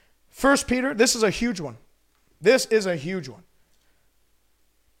 1 Peter, this is a huge one. This is a huge one.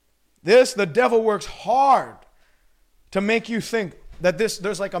 The devil works hard to make you think that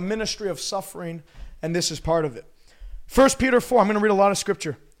there's like a ministry of suffering and this is part of it. 1 Peter 4, I'm going to read a lot of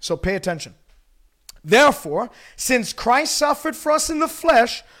scripture, so pay attention. Therefore, since Christ suffered for us in the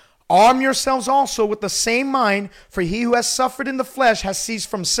flesh, arm yourselves also with the same mind, for he who has suffered in the flesh has ceased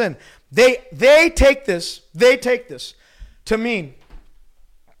from sin. They take this to mean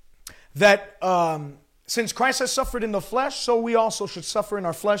that since Christ has suffered in the flesh, so we also should suffer in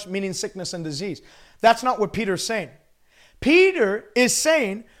our flesh, meaning sickness and disease. That's not what Peter's saying. Peter is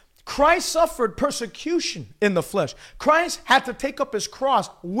saying Christ suffered persecution in the flesh. Christ had to take up his cross,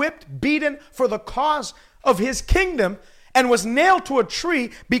 whipped, beaten for the cause of his kingdom, and was nailed to a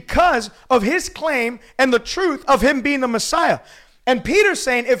tree because of his claim and the truth of him being the Messiah. And Peter's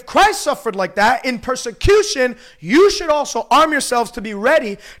saying, if Christ suffered like that in persecution, you should also arm yourselves to be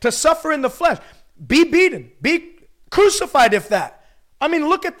ready to suffer in the flesh. Be beaten, be crucified if that. I mean,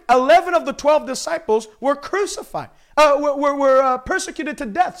 look at 11 of the 12 disciples were crucified, were persecuted to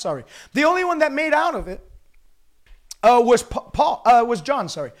death, sorry. The only one that made out of it was John,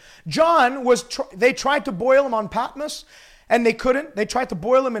 sorry. John they tried to boil him on Patmos, and they couldn't. They tried to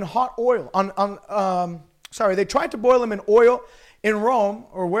boil him in hot oil. They tried to boil him in oil in Rome,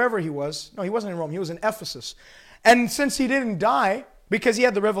 or wherever he was. No, he wasn't in Rome. He was in Ephesus. And since he didn't die, because he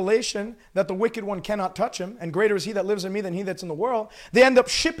had the revelation that the wicked one cannot touch him, and greater is he that lives in me than he that's in the world, they end up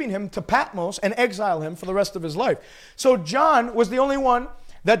shipping him to Patmos and exile him for the rest of his life. So John was the only one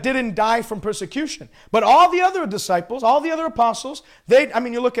that didn't die from persecution. But all the other disciples, all the other apostles,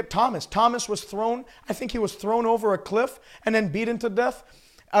 you look at Thomas. Thomas was thrown, I think he was thrown over a cliff and then beaten to death.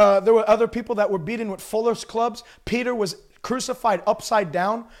 There were other people that were beaten with fuller's clubs. Peter was crucified upside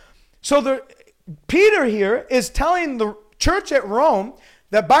down. So Peter here is telling the church at Rome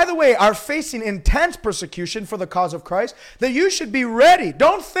that, by the way, are facing intense persecution for the cause of Christ, that you should be ready.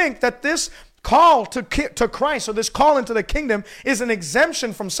 Don't think that this call to Christ, or this call into the kingdom, is an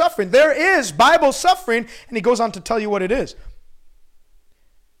exemption from suffering. There is Bible suffering, and he goes on to tell you what it is.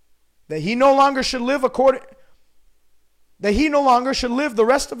 That he no longer should live the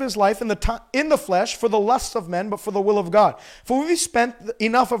rest of his life in the flesh for the lusts of men, but for the will of God. For we spent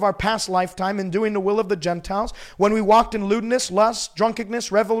enough of our past lifetime in doing the will of the Gentiles, when we walked in lewdness, lust,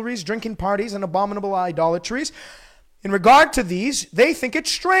 drunkenness, revelries, drinking parties, and abominable idolatries. In regard to these, they think it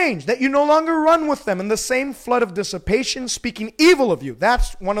strange that you no longer run with them in the same flood of dissipation, speaking evil of you.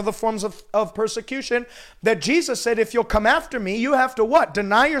 That's one of the forms of persecution that Jesus said, if you'll come after me, you have to what?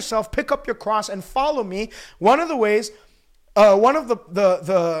 Deny yourself, pick up your cross, and follow me. One of the ways, one of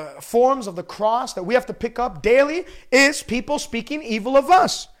the forms of the cross that we have to pick up daily is people speaking evil of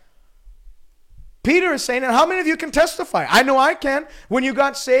us. Peter is saying, and how many of you can testify? I know I can. When you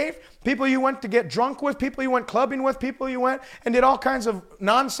got saved, people you went to get drunk with, people you went clubbing with, people you went and did all kinds of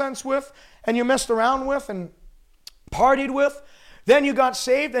nonsense with, and you messed around with and partied with. Then you got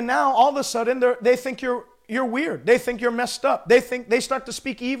saved, and now all of a sudden they think you're weird. They think you're messed up. They start to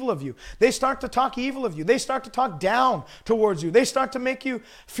speak evil of you. They start to talk evil of you. They start to talk down towards you. They start to make you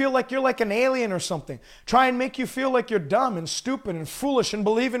feel like you're like an alien or something. Try and make you feel like you're dumb and stupid and foolish and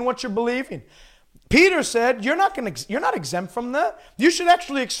believe in what you're believing. Peter said, you're not exempt from that. You should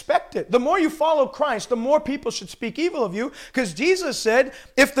actually expect it. The more you follow Christ, the more people should speak evil of you, because Jesus said,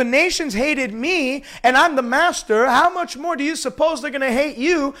 if the nations hated me and I'm the master, how much more do you suppose they're going to hate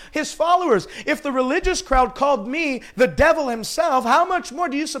you, his followers? If the religious crowd called me the devil himself, how much more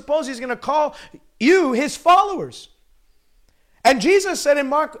do you suppose he's going to call you his followers? And Jesus said in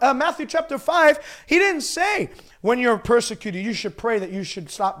Matthew chapter 5, he didn't say, when you're persecuted, you should pray that you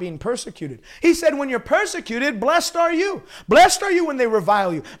should stop being persecuted. He said, when you're persecuted, blessed are you. Blessed are you when they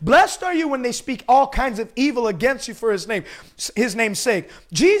revile you. Blessed are you when they speak all kinds of evil against you for his name's sake.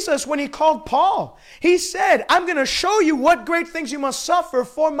 Jesus, when he called Paul, he said, I'm going to show you what great things you must suffer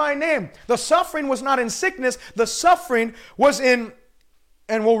for my name. The suffering was not in sickness. The suffering was in,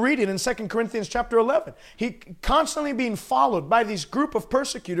 and we'll read it in 2 Corinthians chapter 11. He constantly being followed by these group of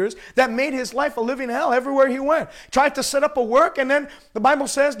persecutors that made his life a living hell everywhere he went. Tried to set up a work, and then the Bible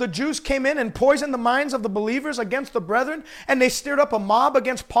says the Jews came in and poisoned the minds of the believers against the brethren, and they stirred up a mob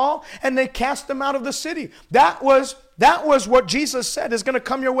against Paul, and they cast them out of the city. That was what Jesus said is going to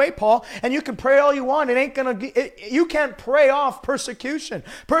come your way, Paul. And you can pray all you want. You can't pray off persecution.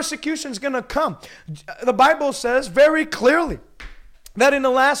 Persecution's going to come. The Bible says very clearly that in the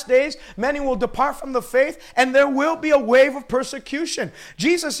last days, many will depart from the faith, and there will be a wave of persecution.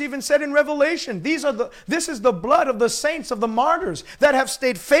 Jesus even said in Revelation, this is the blood of the saints, of the martyrs that have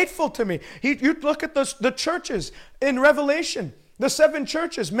stayed faithful to me. You look at the churches in Revelation, the 7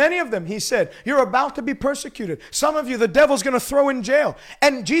 churches, many of them, he said, you're about to be persecuted. Some of you, the devil's going to throw in jail.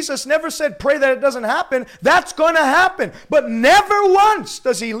 And Jesus never said, pray that it doesn't happen. That's going to happen. But never once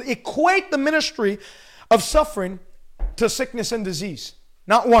does he equate the ministry of suffering to sickness and disease.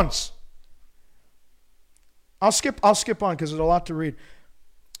 Not once. I'll skip on because there's a lot to read.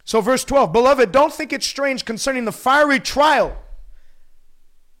 So verse 12, beloved, don't think it strange concerning the fiery trial,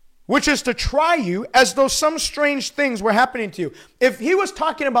 which is to try you as though some strange things were happening to you. If he was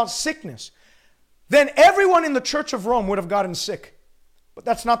talking about sickness, then everyone in the church of Rome would have gotten sick. But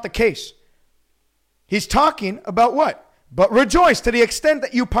that's not the case. He's talking about what? But rejoice to the extent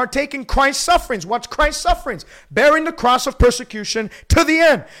that you partake in Christ's sufferings. What's Christ's sufferings? Bearing the cross of persecution to the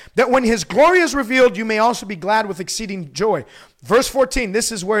end, that when his glory is revealed, you may also be glad with exceeding joy. Verse 14, this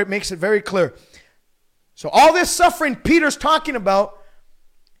is where it makes it very clear. So all this suffering Peter's talking about,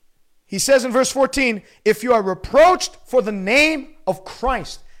 he says in verse 14, if you are reproached for the name of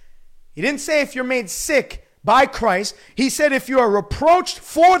Christ. He didn't say if you're made sick by Christ. He said if you are reproached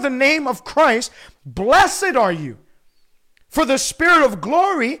for the name of Christ, blessed are you. For the Spirit of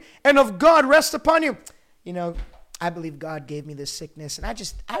glory and of God rests upon you. You know, I believe God gave me this sickness,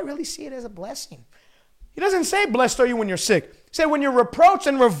 and I really see it as a blessing. He doesn't say blessed are you when you're sick. He said when you're reproached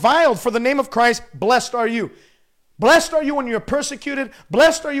and reviled for the name of Christ, blessed are you. Blessed are you when you're persecuted.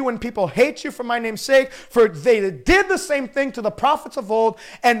 Blessed are you when people hate you for my name's sake. For they did the same thing to the prophets of old,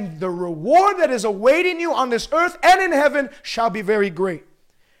 and the reward that is awaiting you on this earth and in heaven shall be very great.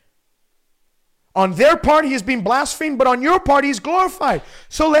 On their part he is being blasphemed, but on your part he is glorified.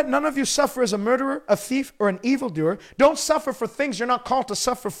 So let none of you suffer as a murderer, a thief, or an evildoer. Don't suffer for things you're not called to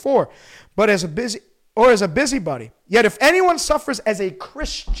suffer for, but as a busybody. Yet if anyone suffers as a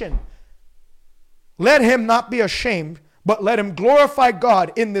Christian, let him not be ashamed, but let him glorify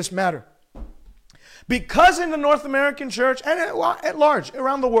God in this matter. Because in the North American church, and at large,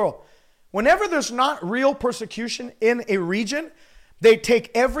 around the world, whenever there's not real persecution in a region, they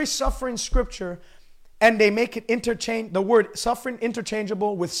take every suffering scripture and they make it the word suffering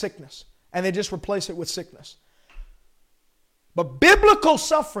interchangeable with sickness. And they just replace it with sickness. But biblical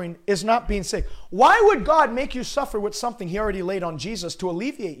suffering is not being sick. Why would God make you suffer with something he already laid on Jesus to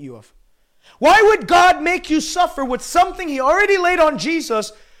alleviate you of? Why would God make you suffer with something he already laid on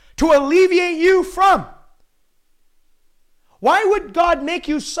Jesus to alleviate you from? Why would God make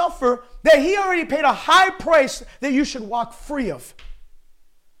you suffer that he already paid a high price that you should walk free of?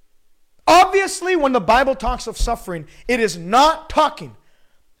 Obviously, when the Bible talks of suffering, it is not talking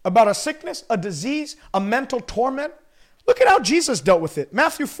about a sickness, a disease, a mental torment. Look at how Jesus dealt with it.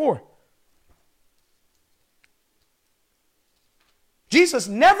 Matthew 4. Jesus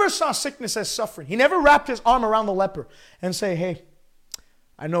never saw sickness as suffering. He never wrapped his arm around the leper and say, hey,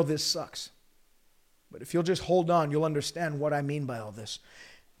 I know this sucks, but if you'll just hold on, you'll understand what I mean by all this.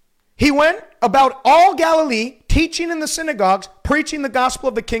 He went about all Galilee, teaching in the synagogues, preaching the gospel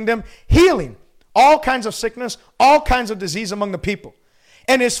of the kingdom, healing all kinds of sickness, all kinds of disease among the people.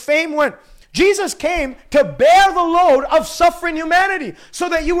 And his fame went. Jesus came to bear the load of suffering humanity so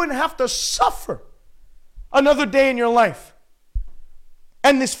that you wouldn't have to suffer another day in your life.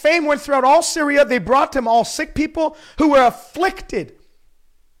 And this fame went throughout all Syria. They brought to him all sick people who were afflicted.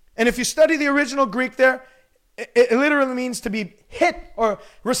 And if you study the original Greek there, it literally means to be hit or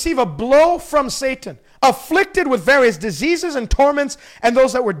receive a blow from Satan. Afflicted with various diseases and torments, and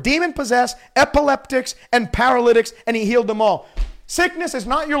those that were demon-possessed, epileptics, and paralytics, and he healed them all. Sickness is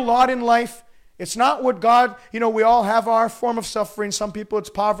not your lot in life. It's not what God, we all have our form of suffering. Some people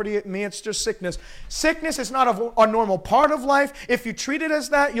it's poverty, me it's just sickness. Sickness is not a normal part of life. If you treat it as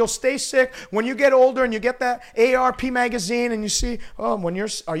that, you'll stay sick. When you get older and you get that AARP magazine and you see,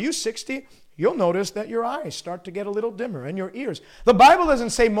 are you 60? You'll notice that your eyes start to get a little dimmer and your ears. The Bible doesn't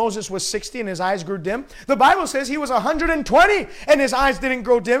say Moses was 60 and his eyes grew dim. The Bible says he was 120 and his eyes didn't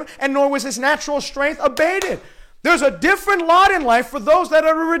grow dim, and nor was his natural strength abated. There's a different lot in life for those that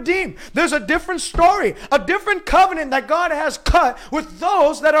are redeemed. There's a different story, a different covenant that God has cut with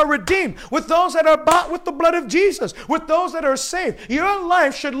those that are redeemed, with those that are bought with the blood of Jesus, with those that are saved. Your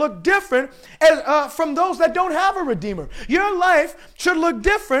life should look different from those that don't have a redeemer. Your life should look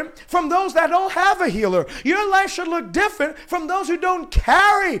different from those that don't have a healer. Your life should look different from those who don't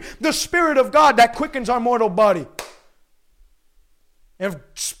carry the Spirit of God that quickens our mortal body. If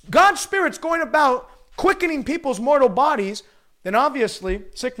God's Spirit's going about quickening people's mortal bodies, then obviously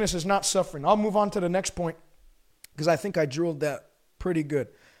sickness is not suffering. I'll move on to the next point because I think I drilled that pretty good.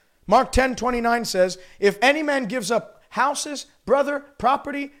 Mark 10:29 says, if any man gives up houses, brother,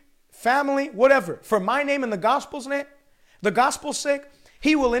 property, family, whatever, for my name and the gospel's sake,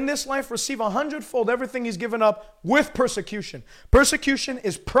 he will in this life receive 100-fold everything he's given up with persecution. Persecution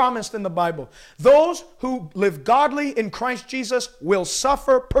is promised in the Bible. Those who live godly in Christ Jesus will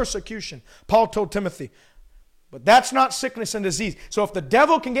suffer persecution. Paul told Timothy. But that's not sickness and disease. So if the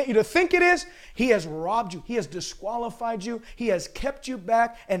devil can get you to think it is, he has robbed you. He has disqualified you. He has kept you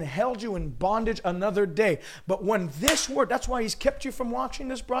back and held you in bondage another day. But when this word, that's why he's kept you from watching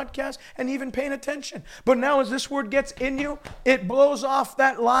this broadcast and even paying attention. But now as this word gets in you, it blows off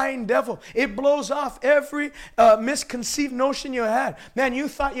that lying devil. It blows off every misconceived notion you had. Man, you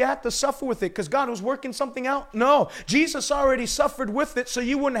thought you had to suffer with it because God was working something out. No, Jesus already suffered with it, so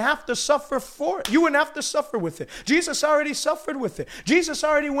you wouldn't have to suffer for it. You wouldn't have to suffer with it. Jesus already suffered with it. Jesus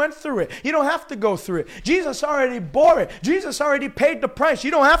already went through it. You don't have to go through it. Jesus already bore it. Jesus already paid the price. You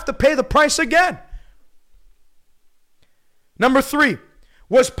don't have to pay the price again. Number 3,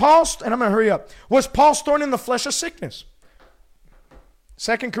 was Paul's thorn in the flesh a sickness?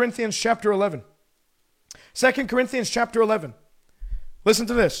 2 Corinthians chapter 11. 2 Corinthians chapter 11. Listen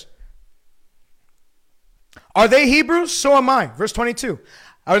to this. Are they Hebrews? So am I. Verse 22.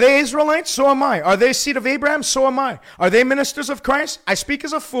 Are they Israelites? So am I. Are they seed of Abraham? So am I. Are they ministers of Christ? I speak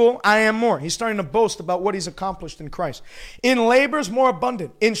as a fool. I am more. He's starting to boast about what he's accomplished in Christ. In labors more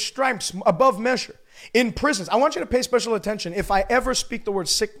abundant. In stripes above measure. In prisons. I want you to pay special attention if I ever speak the word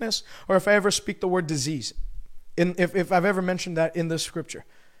sickness or if I ever speak the word disease. If I've ever mentioned that in the scripture.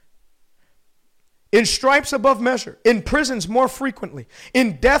 In stripes above measure, in prisons more frequently,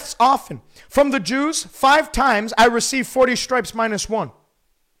 in deaths often. From the Jews, 5 times I received 40 stripes minus 1.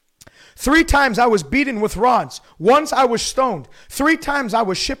 3 times I was beaten with rods. Once I was stoned. 3 times I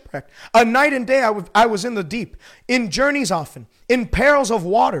was shipwrecked. A night and day I was in the deep. In journeys often. In perils of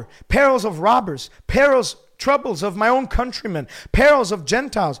water. Perils of robbers. Perils troubles of my own countrymen, perils of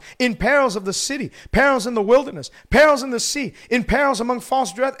Gentiles, in perils of the city, perils in the wilderness, perils in the sea, in perils among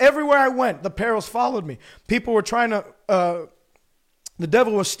false dread. Everywhere I went, the perils followed me. People were trying to, the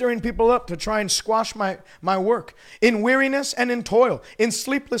devil was stirring people up to try and squash my work. In weariness and in toil, in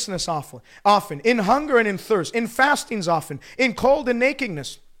sleeplessness often, in hunger and in thirst, in fastings often, in cold and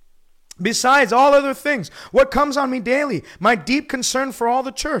nakedness. Besides all other things, what comes on me daily? My deep concern for all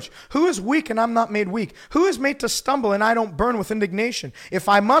the church. Who is weak and I'm not made weak? Who is made to stumble and I don't burn with indignation? If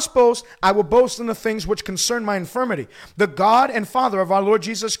I must boast, I will boast in the things which concern my infirmity. The God and Father of our Lord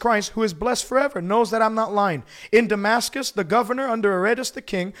Jesus Christ, who is blessed forever, knows that I'm not lying. In Damascus, the governor under Aretas the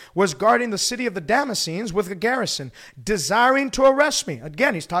king was guarding the city of the Damascenes with a garrison, desiring to arrest me.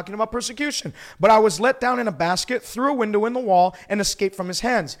 Again, he's talking about persecution. But I was let down in a basket through a window in the wall and escaped from his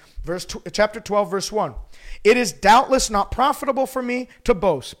hands. Chapter 12, verse 1. It is doubtless not profitable for me to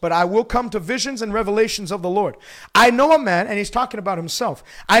boast, but I will come to visions and revelations of the Lord. I know a man, and he's talking about himself.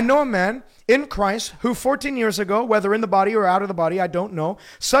 I know a man in Christ who 14 years ago, whether in the body or out of the body, I don't know,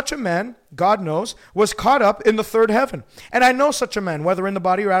 such a man, God knows, was caught up in the third heaven. And I know such a man, whether in the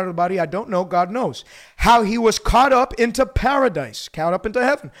body or out of the body, I don't know, God knows, how he was caught up into paradise, caught up into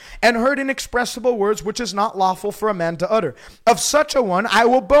heaven, and heard inexpressible words which is not lawful for a man to utter. Of such a one I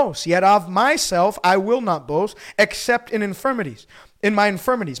will boast, yet of myself I will not boast, except in infirmities. In my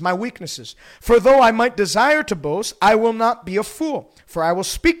infirmities, my weaknesses. For though I might desire to boast, I will not be a fool. For I will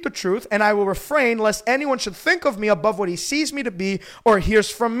speak the truth, and I will refrain lest anyone should think of me above what he sees me to be or hears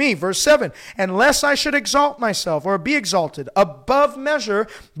from me. Verse 7, and lest I should exalt myself or be exalted above measure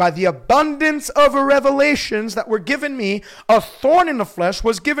by the abundance of revelations that were given me, a thorn in the flesh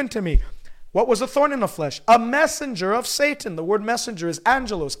was given to me. What was a thorn in the flesh? A messenger of Satan. The word messenger is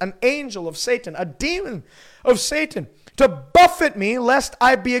angelos, an angel of Satan, a demon of Satan, to buffet me, lest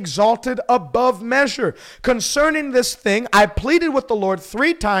I be exalted above measure. Concerning this thing, I pleaded with the Lord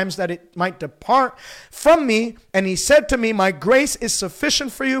 3 times that it might depart from me. And he said to me, my grace is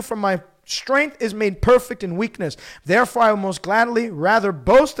sufficient for you, for my strength is made perfect in weakness. Therefore, I will most gladly rather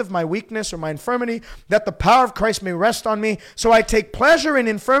boast of my weakness or my infirmity, that the power of Christ may rest on me. So I take pleasure in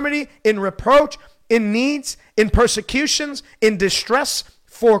infirmity, in reproach, in needs, in persecutions, in distress,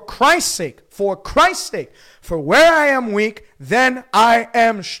 for Christ's sake, for Christ's sake. For where I am weak, then I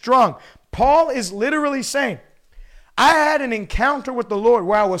am strong. Paul is literally saying, I had an encounter with the Lord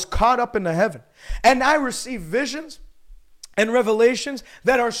where I was caught up into heaven. And I received visions and revelations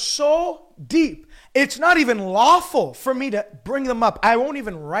that are so deep, it's not even lawful for me to bring them up. I won't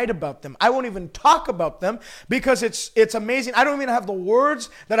even write about them. I won't even talk about them because it's amazing. I don't even have the words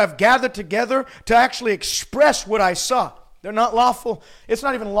that I've gathered together to actually express what I saw. They're not lawful. It's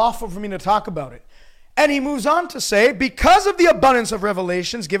not even lawful for me to talk about it. And he moves on to say, because of the abundance of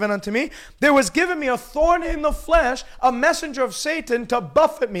revelations given unto me, there was given me a thorn in the flesh, a messenger of Satan to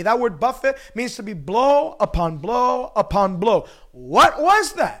buffet me. That word buffet means to be blow upon blow upon blow. What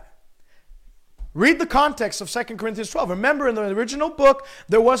was that? Read the context of 2 Corinthians 12. Remember, in the original book,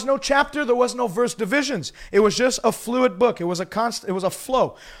 there was no chapter, there was no verse divisions. It was just a fluid book. It was a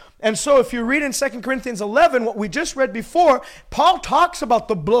flow. And so if you read in 2 Corinthians 11, what we just read before, Paul talks about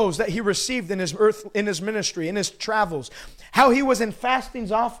the blows that he received in his ministry, in his travels, how he was in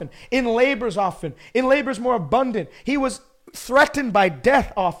fastings often, in labors more abundant. He was threatened by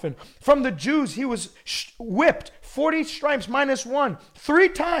death often. From the Jews, he was whipped, 40 stripes minus 1, 3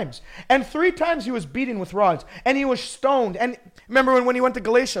 times. And 3 times he was beaten with rods. And he was stoned. And remember when he went to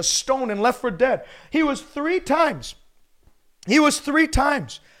Galatia, stoned and left for dead. He was 3 times.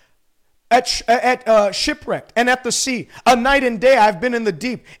 At shipwrecked and at the sea, a night and day I've been in the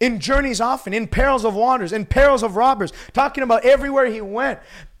deep, in journeys often, in perils of waters, in perils of robbers, talking about everywhere he went.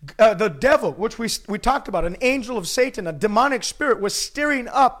 The devil, which we talked about, an angel of Satan, a demonic spirit, was stirring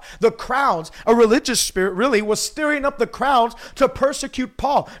up the crowds. A religious spirit really was stirring up the crowds to persecute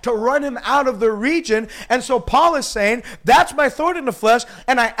Paul, to run him out of the region. And so Paul is saying, that's my thorn in the flesh.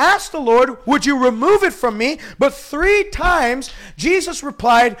 And I asked the Lord, would you remove it from me? But 3 times Jesus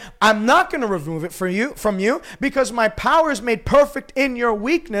replied, I'm not going to remove it from you because my power is made perfect in your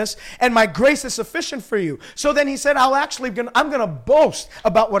weakness and my grace is sufficient for you. So then he said, I'm going to boast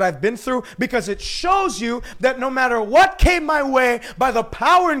about what I've been through, because it shows you that no matter what came my way, by the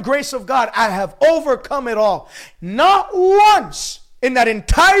power and grace of God, I have overcome it all. Not once in that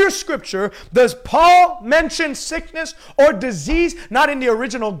entire scripture does Paul mention sickness or disease, not in the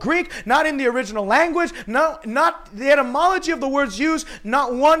original Greek, not in the original language, not the etymology of the words used.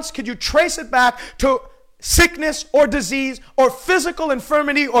 Not once could you trace it back to sickness or disease or physical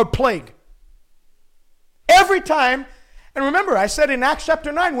infirmity or plague. Every time And remember, I said in Acts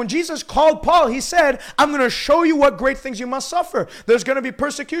chapter 9, when Jesus called Paul, he said, I'm going to show you what great things you must suffer. There's going to be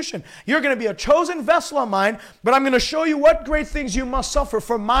persecution. You're going to be a chosen vessel of mine, but I'm going to show you what great things you must suffer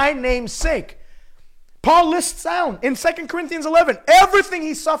for my name's sake. Paul lists down in 2 Corinthians 11, everything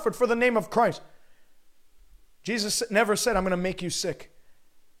he suffered for the name of Christ. Jesus never said, I'm going to make you sick.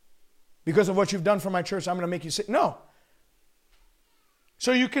 Because of what you've done for my church, I'm going to make you sick. No.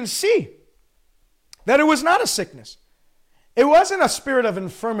 So you can see that it was not a sickness. It wasn't a spirit of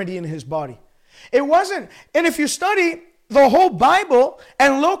infirmity in his body. It wasn't. And if you study the whole Bible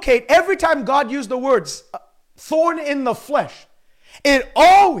and locate every time God used the words thorn in the flesh, it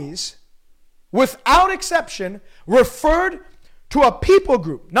always, without exception, referred to a people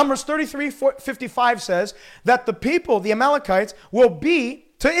group. Numbers 33:55 says that the people, the Amalekites, will be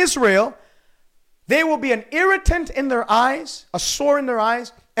to Israel. They will be an irritant in their eyes, a sore in their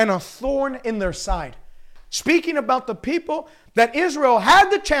eyes, and a thorn in their side. Speaking about the people that Israel had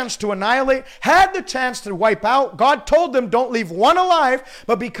the chance to annihilate, had the chance to wipe out. God told them, don't leave one alive.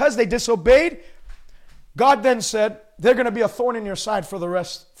 But because they disobeyed, God then said, they're going to be a thorn in your side for the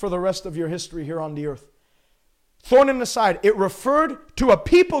rest of your history here on the earth. Thorn in the side. It referred to a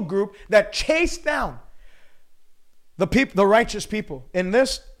people group that chased down the righteous people. And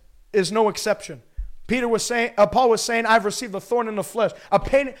this is no exception. Paul was saying, I've received a thorn in the flesh, a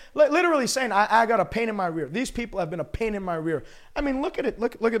pain, literally saying, I got a pain in my rear. These people have been a pain in my rear. I mean, look at it.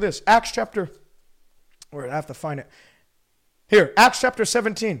 Look at this. Acts chapter, where I have to find it. Here, Acts chapter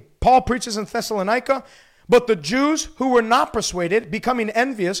 17. Paul preaches in Thessalonica, but the Jews who were not persuaded, becoming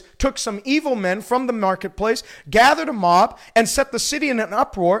envious, took some evil men from the marketplace, gathered a mob, and set the city in an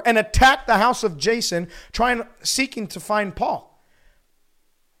uproar, and attacked the house of Jason, seeking to find Paul.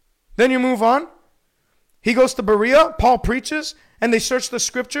 Then you move on. He goes to Berea, Paul preaches, and they search the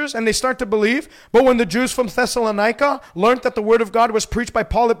scriptures, and they start to believe. But when the Jews from Thessalonica learned that the word of God was preached by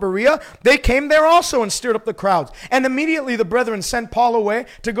Paul at Berea, they came there also and stirred up the crowds. And immediately the brethren sent Paul away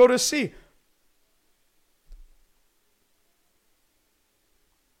to go to sea.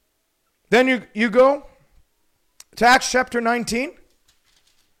 Then you go to Acts chapter 19,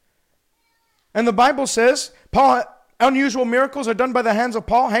 and the Bible says, unusual miracles are done by the hands of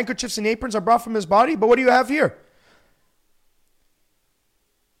Paul. Handkerchiefs and aprons are brought from his body. But what do you have here?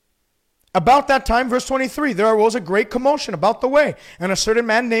 About that time, verse 23, there arose a great commotion about the way. And a certain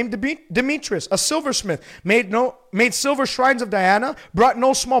man named Demetrius, a silversmith, made silver shrines of Diana, brought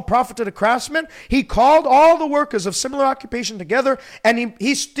no small profit to the craftsmen. He called all the workers of similar occupation together, and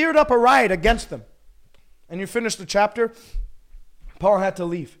he stirred up a riot against them. And you finish the chapter, Paul had to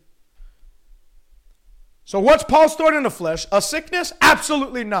leave. So what's Paul's thorn in the flesh? A sickness?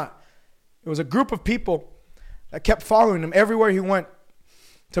 Absolutely not. It was a group of people that kept following him everywhere he went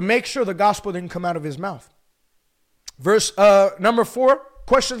to make sure the gospel didn't come out of his mouth. Verse number 4,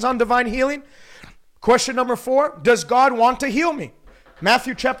 questions on divine healing. Question number 4, does God want to heal me?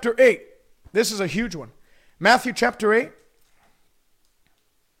 Matthew chapter 8. This is a huge one. Matthew chapter 8.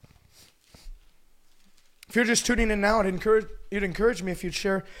 If you're just tuning in now, it'd encourage me if you'd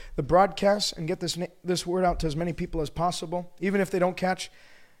share the broadcast and get this word out to as many people as possible. Even if they don't catch,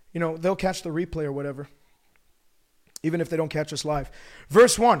 they'll catch the replay or whatever. Even if they don't catch us live.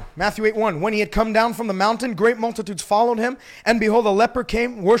 Verse 1, Matthew 8:1. When he had come down from the mountain, great multitudes followed him. And behold, a leper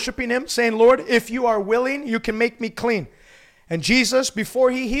came, worshiping him, saying, Lord, if you are willing, you can make me clean. And Jesus, before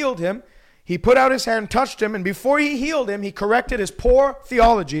he healed him, he put out his hand, touched him, and before he healed him, he corrected his poor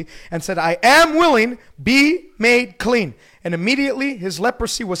theology and said, I am willing, be made clean. And immediately his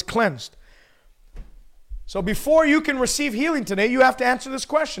leprosy was cleansed. So before you can receive healing today, you have to answer this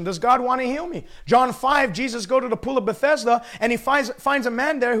question. Does God want to heal me? John 5, Jesus go to the pool of Bethesda, and he finds a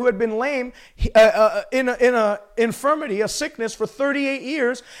man there who had been lame in a infirmity, a sickness for 38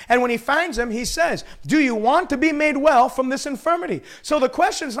 years. And when he finds him, he says, do you want to be made well from this infirmity? So the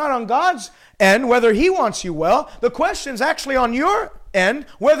question's not on God's end, whether he wants you well. The question's actually on your end,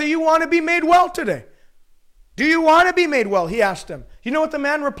 whether you want to be made well today. Do you want to be made well? He asked him. You know what the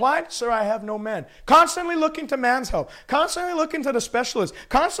man replied? Sir, I have no man. Constantly looking to man's help. Constantly looking to the specialist.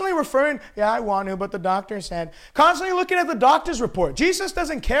 Constantly referring, I want to, but the doctor said. Constantly looking at the doctor's report. Jesus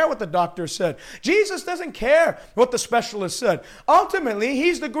doesn't care what the doctor said. Jesus doesn't care what the specialist said. Ultimately,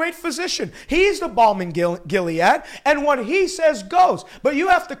 he's the great physician. He's the balm in Gilead, and what he says goes. But you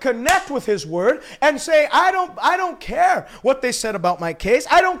have to connect with his word and say, I don't care what they said about my case.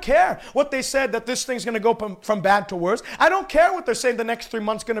 I don't care what they said that this thing's going to go from bad to worse. I don't care what they're saying say the next 3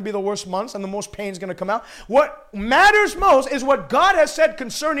 months going to be the worst months and the most pain is going to come out. What matters most is what God has said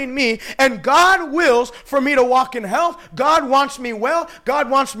concerning me, and God wills for me to walk in health. God wants me well. God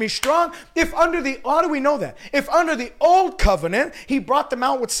wants me strong. How do we know that? If under the old covenant, he brought them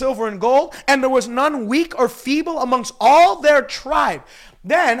out with silver and gold, and there was none weak or feeble amongst all their tribe,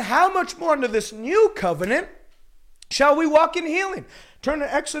 then how much more under this new covenant shall we walk in healing? Turn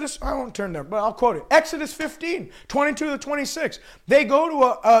to Exodus, I won't turn there, but I'll quote it. Exodus 15, 22 to 26. They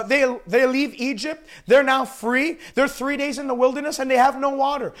go to, they leave Egypt. They're now free. They're 3 days in the wilderness and they have no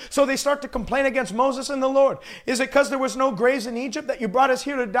water. So they start to complain against Moses and the Lord. Is it because there was no graves in Egypt that you brought us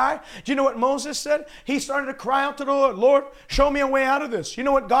here to die? Do you know what Moses said? He started to cry out to the Lord, Lord, show me a way out of this. You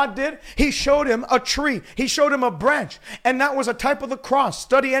know what God did? He showed him a tree. He showed him a branch. And that was a type of the cross.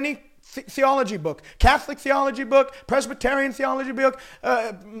 Study any theology book, Catholic theology book, Presbyterian theology book,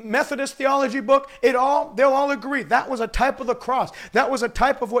 Methodist theology book, they'll all agree that was a type of the cross. That was a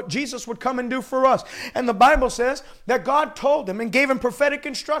type of what Jesus would come and do for us. And the Bible says that God told him and gave him prophetic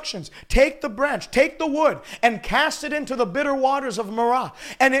instructions. Take the branch, take the wood, and cast it into the bitter waters of Marah.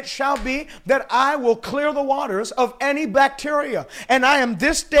 And it shall be that I will clear the waters of any bacteria. And I am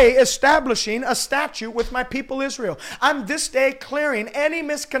this day establishing a statute with my people Israel. I'm this day clearing any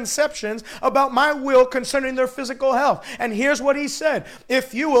misconception about my will concerning their physical health. And here's what he said: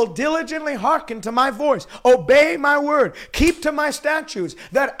 if you will diligently hearken to my voice, obey my word, keep to my statutes,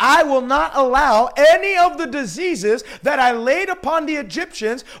 that I will not allow any of the diseases that I laid upon the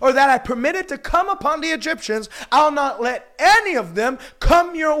Egyptians, or that I permitted to come upon the Egyptians, I'll not let any of them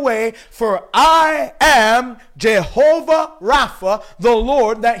come your way, for I am Jehovah Rapha, the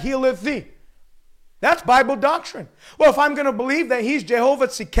Lord that healeth thee. That's Bible doctrine. Well, if I'm going to believe that he's Jehovah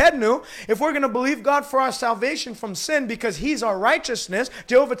Tzidkenu, if we're going to believe God for our salvation from sin because he's our righteousness,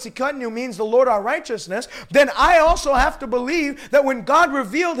 Jehovah Tzidkenu means the Lord our righteousness, then I also have to believe that when God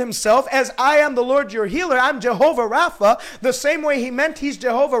revealed himself as I am the Lord your healer, I'm Jehovah Rapha, the same way he meant he's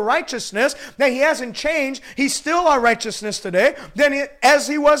Jehovah righteousness, that he hasn't changed, he's still our righteousness today, then as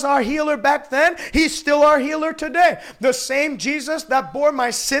he was our healer back then, he's still our healer today. The same Jesus that bore my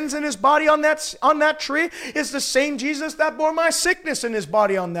sins in his body on that tree is the same Jesus that bore my sickness in his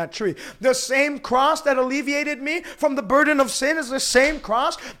body on that tree. The same cross that alleviated me from the burden of sin is the same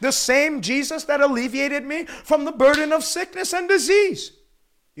cross, the same Jesus that alleviated me from the burden of sickness and disease.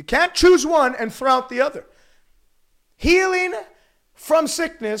 You can't choose one and throw out the other. Healing from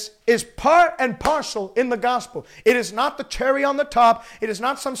sickness is part and parcel in the gospel. It is not the cherry on the top. It is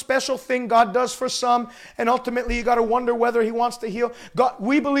not some special thing God does for some, and ultimately you got to wonder whether he wants to heal. God,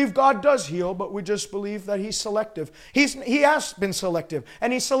 we believe God does heal, but we just believe that he's selective. He has been selective,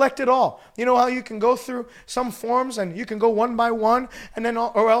 and he selected all. You know how you can go through some forms and you can go one by one, and then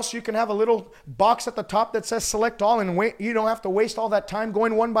or else you can have a little box at the top that says select all, and you don't have to waste all that time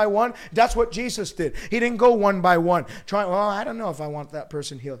going one by one. That's what Jesus did. He didn't go one by one. I don't know if I want that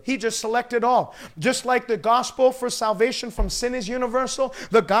person healed. He just selected all. Just like the gospel for salvation from sin is universal,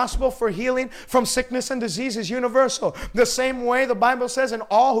 the gospel for healing from sickness and disease is universal. The same way the Bible says, and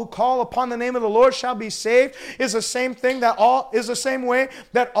all who call upon the name of the Lord shall be saved, is the same thing is the same way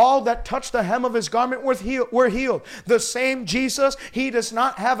that all that touch the hem of his garment were healed. The same Jesus, he does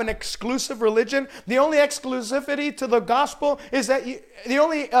not have an exclusive religion. The only exclusivity to the gospel is that the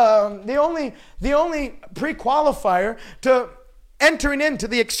only pre-qualifier to entering into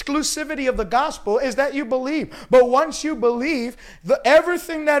the exclusivity of the gospel is that you believe. But once you believe,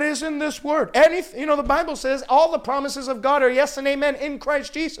 everything that is in this word, the Bible says all the promises of God are yes and amen in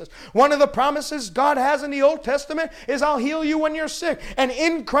Christ Jesus. One of the promises God has in the Old Testament is I'll heal you when you're sick. And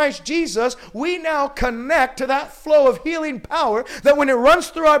in Christ Jesus, we now connect to that flow of healing power that when it runs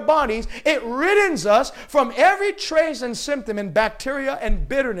through our bodies, it riddens us from every trace and symptom and bacteria and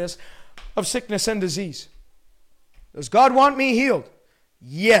bitterness of sickness and disease. Does God want me healed?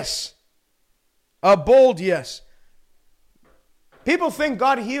 Yes. A bold yes. People think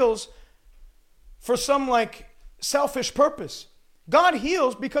God heals for some selfish purpose. God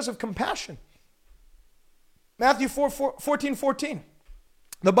heals because of compassion. Matthew 14:14.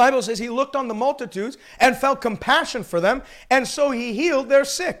 The Bible says he looked on the multitudes and felt compassion for them, and so he healed their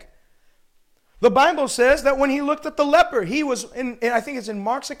sick. The Bible says that when he looked at the leper, he was, I think it's in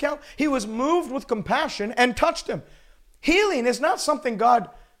Mark's account, he was moved with compassion and touched him. Healing is not something God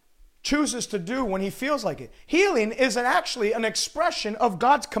chooses to do when he feels like it. Healing is actually an expression of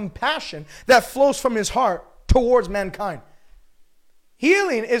God's compassion that flows from his heart towards mankind.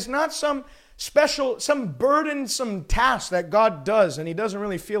 Healing is not some burdensome task that God does and he doesn't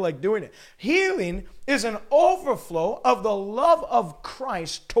really feel like doing it. Healing is an overflow of the love of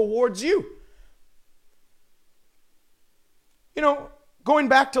Christ towards you. You know, going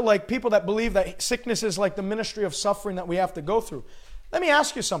back to like people that believe that sickness is like the ministry of suffering that we have to go through. Let me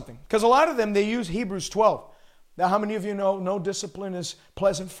ask you something, because a lot of them, they use Hebrews 12. Now, how many of you know no discipline is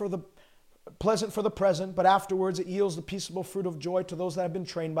pleasant for the present, but afterwards it yields the peaceable fruit of joy to those that have been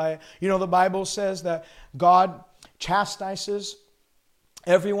trained by it? You know, the Bible says that God chastises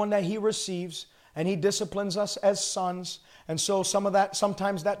everyone that he receives, and he disciplines us as sons. And so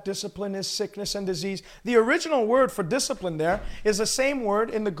sometimes that discipline is sickness and disease. The original word for discipline there is the same word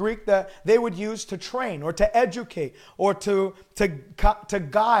in the Greek that they would use to train or to educate or to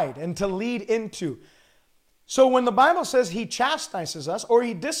guide and to lead into. So when the Bible says he chastises us or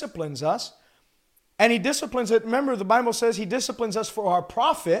he disciplines us, and he disciplines it, remember the Bible says he disciplines us for our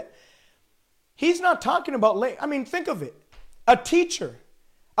profit, he's not talking about, think of it. A teacher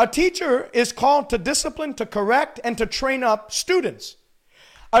is called to discipline, to correct, and to train up students.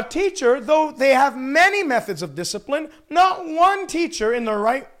 A teacher, though they have many methods of discipline, not one teacher in their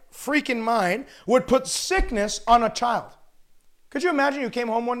right freaking mind would put sickness on a child. Could you imagine you came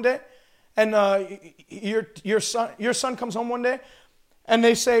home one day and your son comes home one day and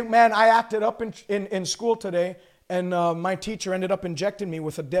they say, man, I acted up in school today and my teacher ended up injecting me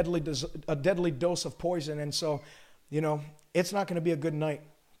with a deadly dose of poison, and so, it's not going to be a good night.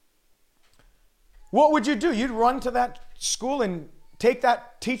 What would you do? You'd run to that school and take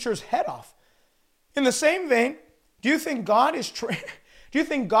that teacher's head off. In the same vein, do you think God is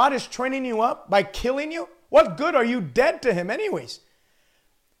training you up by killing you? What good are you dead to him anyways?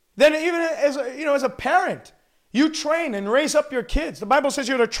 Then even as a parent, you train and raise up your kids. The Bible says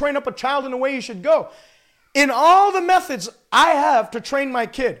you're to train up a child in the way you should go. In all the methods I have to train my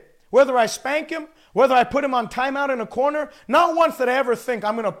kid, whether I spank him, whether I put him on timeout in a corner, not once did I ever think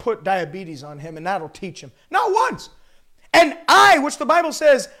I'm going to put diabetes on him and that'll teach him. Not once. And I, which the Bible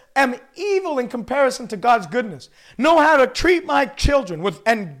says, am evil in comparison to God's goodness, know how to treat my children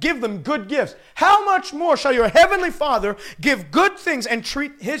and give them good gifts. How much more shall your heavenly Father give good things and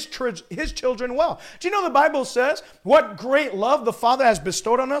treat his children well? Do you know the Bible says what great love the Father has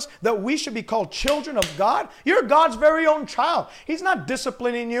bestowed on us, that we should be called children of God? You're God's very own child. He's not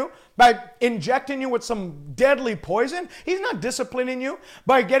disciplining you by injecting you with some deadly poison. He's not disciplining you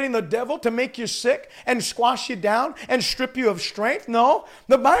by getting the devil to make you sick and squash you down and strip you of strength. No,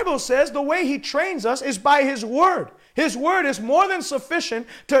 the Bible says the way he trains us is by his word. His word is more than sufficient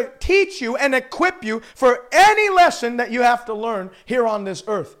to teach you and equip you for any lesson that you have to learn here on this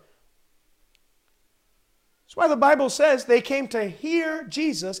earth. That's why the Bible says they came to hear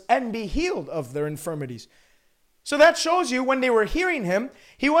Jesus and be healed of their infirmities. So that shows you when they were hearing him,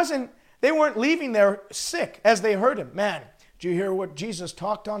 they weren't leaving there sick as they heard him. Man, did you hear what Jesus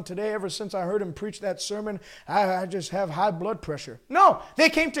talked on today? Ever since I heard him preach that sermon, I just have high blood pressure. No, they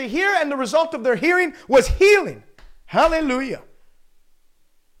came to hear, and the result of their hearing was healing. Hallelujah.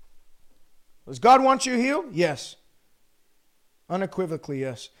 Does God want you healed? Yes. Unequivocally,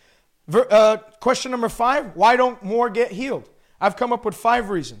 yes. Question number 5, why don't more get healed? I've come up with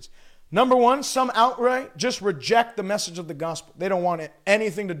 5 reasons. Number 1, some outright just reject the message of the gospel. They don't want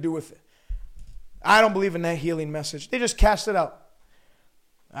anything to do with it. I don't believe in that healing message. They just cast it out.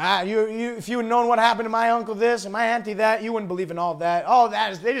 If you had known what happened to my uncle this and my auntie that, you wouldn't believe in all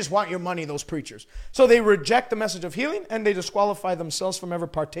that. They just want your money, those preachers. So they reject the message of healing and they disqualify themselves from ever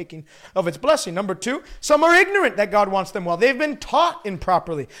partaking of its blessing. Number 2, some are ignorant that God wants them well. They've been taught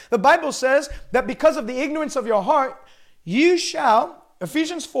improperly. The Bible says that because of the ignorance of your heart, you shall,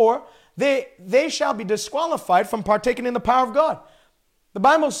 Ephesians 4, they shall be disqualified from partaking in the power of God. The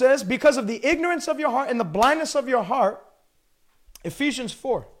Bible says, because of the ignorance of your heart and the blindness of your heart, Ephesians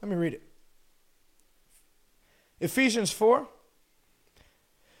 4, let me read it. Ephesians 4,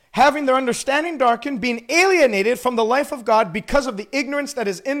 having their understanding darkened, being alienated from the life of God because of the ignorance that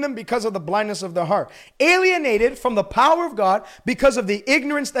is in them, because of the blindness of their heart. Alienated from the power of God because of the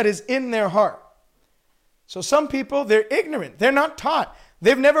ignorance that is in their heart. So some people, they're ignorant. They're not taught.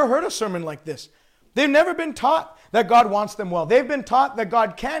 They've never heard a sermon like this. They've never been taught that God wants them well. They've been taught that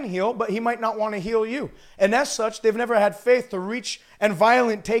God can heal, but he might not want to heal you. And as such, they've never had faith to reach and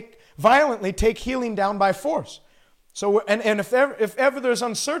violently take healing down by force. So, and if ever there's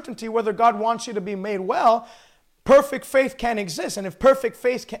uncertainty whether God wants you to be made well, perfect faith can exist. And if perfect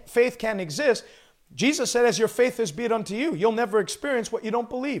faith can exist, Jesus said, as your faith is, be it unto you. You'll never experience what you don't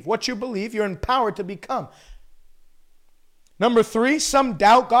believe. What you believe, you're empowered to become. Number 3, some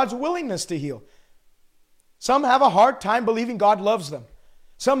doubt God's willingness to heal. Some have a hard time believing God loves them.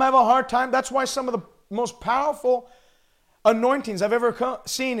 Some have a hard time. That's why some of the most powerful anointings I've ever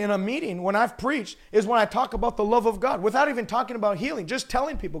seen in a meeting when I've preached is when I talk about the love of God without even talking about healing, just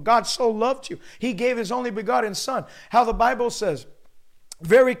telling people God so loved you. He gave his only begotten son. How the Bible says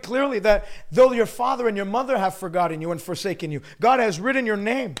very clearly that though your father and your mother have forgotten you and forsaken you, God has written your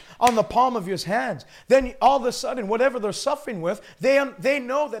name on the palm of his hands. Then all of a sudden, whatever they're suffering with, they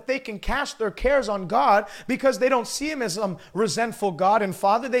know that they can cast their cares on God because they don't see him as some resentful God and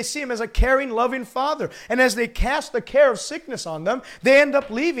Father. They see him as a caring, loving Father. And as they cast the care of sickness on them, they end up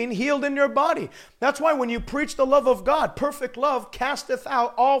leaving healed in your body. That's why when you preach the love of God, perfect love casteth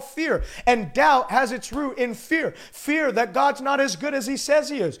out all fear. And doubt has its root in fear. Fear that God's not as good as he says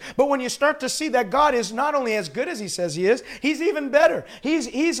he is. But when you start to see that God is not only as good as he says he is, he's even better.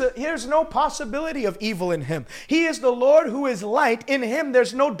 There's no possibility of evil in him. He is the Lord who is light. In him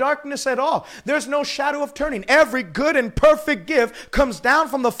there's no darkness at all. There's no shadow of turning. Every good and perfect gift comes down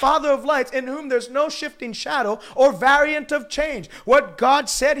from the Father of lights, in whom there's no shifting shadow or variant of change. What God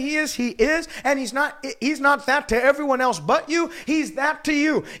said he is, and he's not that to everyone else but you. He's that to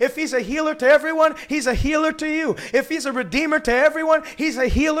you. If he's a healer to everyone, he's a healer to you. If he's a redeemer to everyone, he's a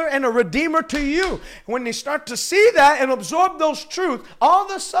healer and a redeemer to you. When they start to see that and absorb those truths, all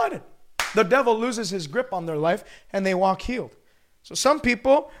of a sudden, the devil loses his grip on their life and they walk healed. So some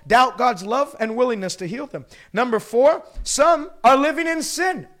people doubt God's love and willingness to heal them. Number 4, some are living in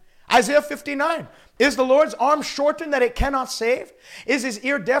sin. Isaiah 59. Is the Lord's arm shortened that it cannot save? Is his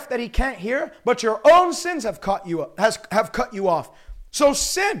ear deaf that he can't hear? But your own sins have cut you off. So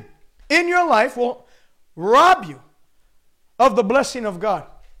sin in your life will rob you of the blessing of God.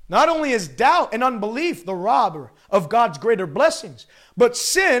 Not only is doubt and unbelief the robber of God's greater blessings, but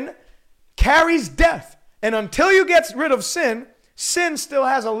sin carries death. And until you get rid of sin, sin still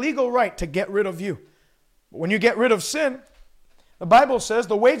has a legal right to get rid of you. But when you get rid of sin, the Bible says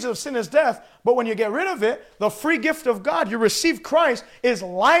the wages of sin is death, but when you get rid of it, the free gift of God, you receive Christ, is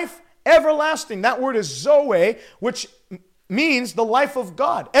life everlasting. That word is Zoe, which means the life of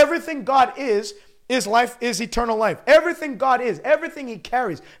God. Everything God is life, is eternal life. Everything God is, everything he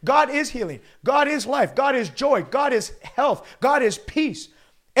carries. God is healing. God is life. God is joy. God is health. God is peace.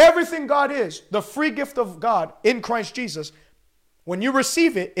 Everything God is, the free gift of God in Christ Jesus, when you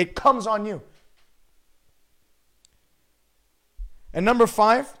receive it, it comes on you. And number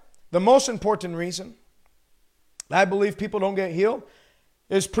 5, the most important reason I believe people don't get healed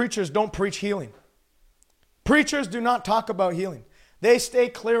is preachers don't preach healing. Preachers do not talk about healing. They stay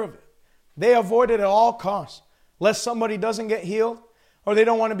clear of it. They avoid it at all costs, lest somebody doesn't get healed, or they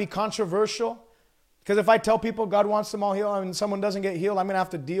don't want to be controversial. Because if I tell people God wants them all healed and someone doesn't get healed, I'm going to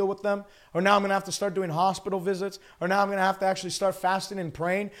have to deal with them. Or now I'm going to have to start doing hospital visits. Or now I'm going to have to actually start fasting and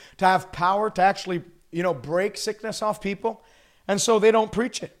praying to have power to actually, break sickness off people. And so they don't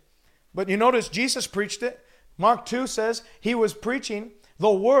preach it. But you notice Jesus preached it. Mark 2 says he was preaching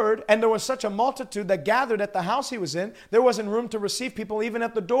the word, and there was such a multitude that gathered at the house he was in, there wasn't room to receive people even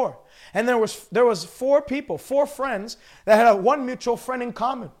at the door. And there was 4 people, 4 friends that had one mutual friend in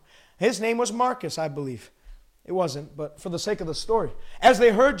common. His name was Marcus, I believe. It wasn't, but for the sake of the story. As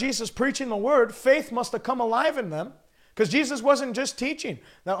they heard Jesus preaching the word, faith must have come alive in them, because Jesus wasn't just teaching.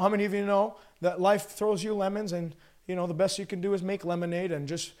 Now, how many of you know that life throws you lemons, and the best you can do is make lemonade and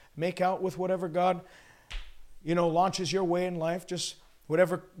just make out with whatever God, launches your way in life. Just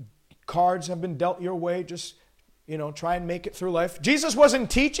whatever cards have been dealt your way, just, try and make it through life. Jesus wasn't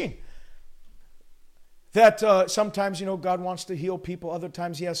teaching that sometimes, God wants to heal people. Other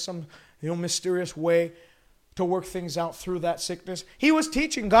times he has some, mysterious way to work things out through that sickness. He was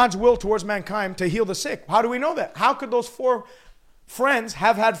teaching God's will towards mankind to heal the sick. How do we know that? How could those 4 friends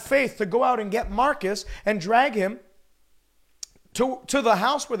have had faith to go out and get Marcus and drag him to the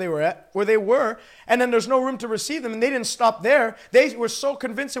house where they were, and then there's no room to receive them, and they didn't stop there. They were so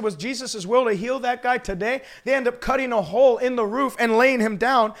convinced it was Jesus' will to heal that guy today, they end up cutting a hole in the roof and laying him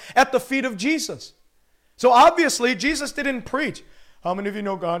down at the feet of Jesus. So obviously, Jesus didn't preach. How many of you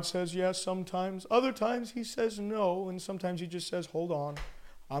know God says yes sometimes? Other times he says no, and sometimes he just says, hold on,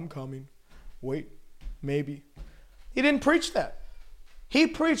 I'm coming. Wait, maybe. He didn't preach that. He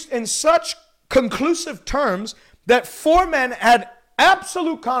preached in such conclusive terms that 4 men had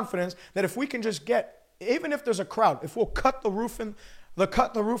absolute confidence that if we can just even if there's a crowd, if we'll cut the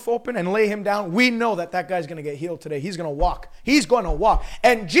roof open and lay him down, we know that guy's going to get healed today. He's going to walk. He's going to walk.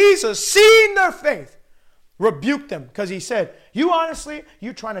 And Jesus, seeing their faith, rebuked them, because he said, you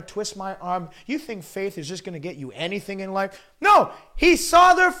trying to twist my arm? You think faith is just going to get you anything in life? No, he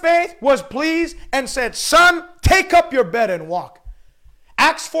saw their faith, was pleased, and said, son, take up your bed and walk.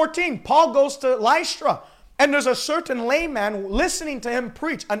 Acts 14, Paul goes to Lystra, and there's a certain layman listening to him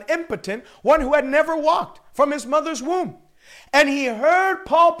preach, an impotent, one who had never walked from his mother's womb. And he heard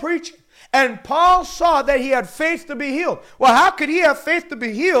Paul preaching. And Paul saw that he had faith to be healed. Well, how could he have faith to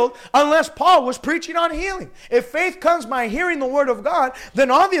be healed unless Paul was preaching on healing? If faith comes by hearing the word of God, then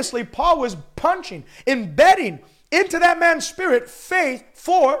obviously Paul was embedding into that man's spirit faith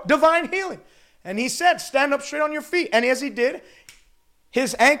for divine healing. And he said, stand up straight on your feet. And as he did,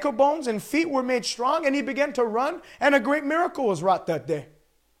 his ankle bones and feet were made strong, and he began to run, and a great miracle was wrought that day.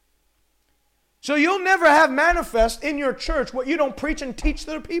 So you'll never have manifest in your church what you don't preach and teach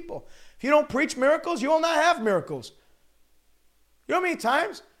to the people. If you don't preach miracles, you will not have miracles. You know how many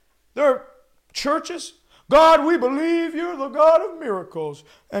times there are churches, God, we believe you're the God of miracles.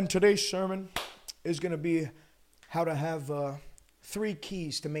 And today's sermon is going to be how to have 3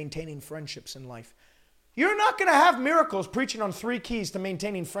 keys to maintaining friendships in life. You're not going to have miracles preaching on 3 keys to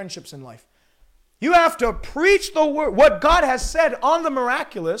maintaining friendships in life. You have to preach the word, what God has said on the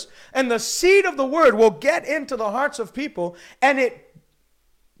miraculous, and the seed of the word will get into the hearts of people, and it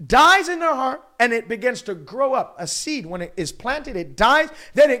dies in their heart, and it begins to grow up. A seed, when it is planted, it dies,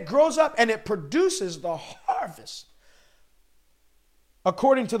 then it grows up, and it produces the harvest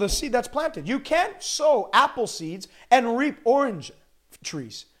according to the seed that's planted. You can't sow apple seeds and reap orange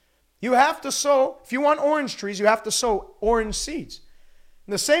trees. You have to sow, if you want orange trees, you have to sow orange seeds.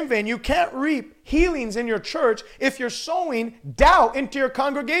 In the same vein, you can't reap healings in your church if you're sowing doubt into your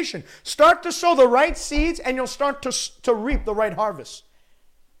congregation. Start to sow the right seeds, and you'll start to reap the right harvest.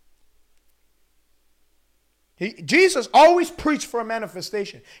 Jesus always preached for a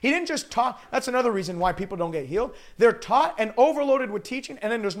manifestation. He didn't just talk. That's another reason why people don't get healed. They're taught and overloaded with teaching,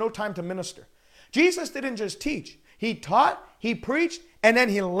 and then there's no time to minister. Jesus didn't just teach. He taught, he preached, and then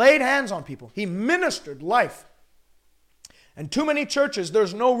he laid hands on people. He ministered life. And too many churches,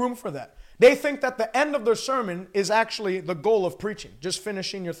 there's no room for that. They think that the end of their sermon is actually the goal of preaching. Just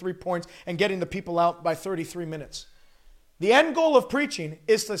finishing your 3 points and getting the people out by 33 minutes. The end goal of preaching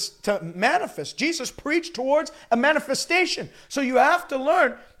is to manifest. Jesus preached towards a manifestation. So you have to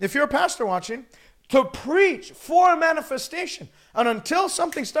learn, if you're a pastor watching, to preach for a manifestation. And until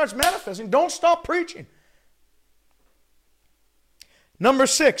something starts manifesting, don't stop preaching. Number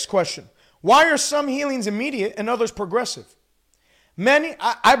 6 question. Why are some healings immediate and others progressive? Many,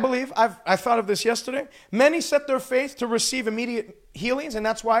 I believe, I thought of this yesterday. Many set their faith to receive immediate healings, and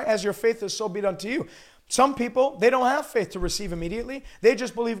that's why, as your faith is, so be it unto you. Some people, they don't have faith to receive immediately. They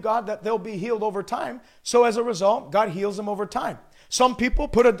just believe God that they'll be healed over time. So as a result, God heals them over time. Some people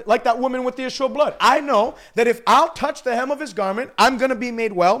like that woman with the issue of blood. I know that if I'll touch the hem of his garment, I'm going to be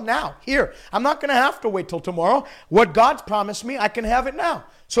made well now, here. I'm not going to have to wait till tomorrow. What God's promised me, I can have it now.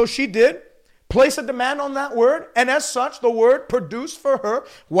 So she did. Place a demand on that word, and as such, the word produced for her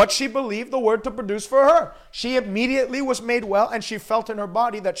what she believed the word to produce for her. She immediately was made well, and she felt in her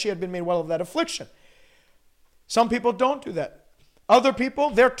body that she had been made well of that affliction. Some people don't do that. Other people,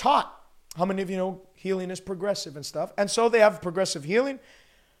 they're taught. How many of you know healing is progressive and stuff? And so they have progressive healing.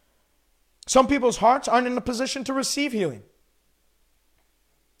 Some people's hearts aren't in a position to receive healing,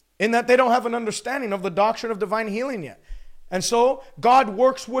 in that they don't have an understanding of the doctrine of divine healing yet. And so God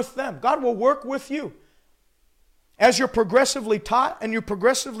works with them. God will work with you. As you're progressively taught and you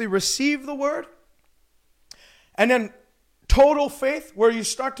progressively receive the word, and then total faith, where you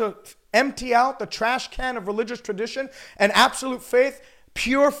start to empty out the trash can of religious tradition, and absolute faith,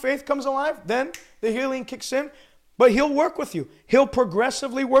 pure faith comes alive, then the healing kicks in. But he'll work with you. He'll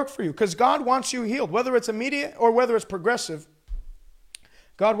progressively work for you, because God wants you healed, whether it's immediate or whether it's progressive.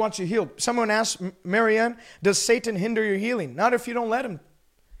 God wants you healed. Someone asked Marianne, does Satan hinder your healing? Not if you don't let him.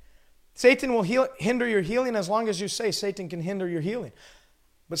 Satan will hinder your healing as long as you say Satan can hinder your healing.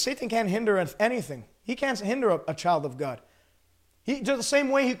 But Satan can't hinder anything. He can't hinder a child of God. Just the same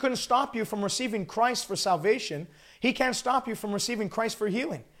way he couldn't stop you from receiving Christ for salvation, he can't stop you from receiving Christ for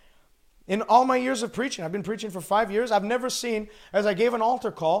healing. In all my years of preaching, I've been preaching for 5 years, I've never seen, as I gave an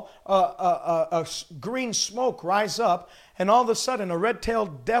altar call, a green smoke rise up, and all of a sudden a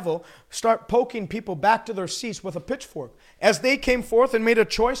red-tailed devil start poking people back to their seats with a pitchfork. As they came forth and made a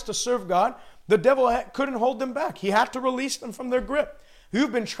choice to serve God, the devil couldn't hold them back. He had to release them from their grip.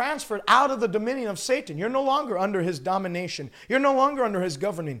 You've been transferred out of the dominion of Satan. You're no longer under his domination. You're no longer under his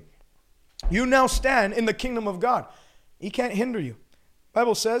governing. You now stand in the kingdom of God. He can't hinder you. The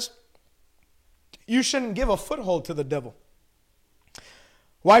Bible says you shouldn't give a foothold to the devil.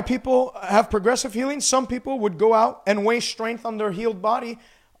 Why people have progressive healing? Some people would go out and waste strength on their healed body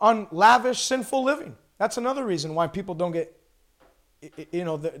on lavish, sinful living. That's another reason why people don't get,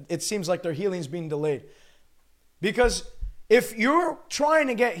 it seems like their healing is being delayed. Because if you're trying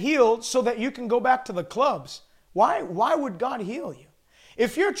to get healed so that you can go back to the clubs, why would God heal you?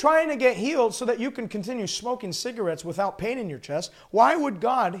 If you're trying to get healed so that you can continue smoking cigarettes without pain in your chest, why would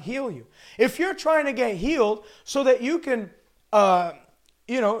God heal you? If you're trying to get healed so that you can,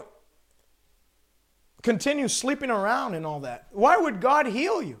 continue sleeping around and all that, why would God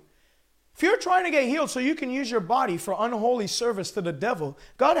heal you? If you're trying to get healed so you can use your body for unholy service to the devil,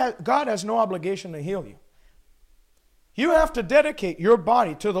 God has no obligation to heal you. You have to dedicate your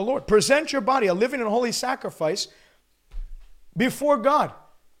body to the Lord. Present your body a living and holy sacrifice before God.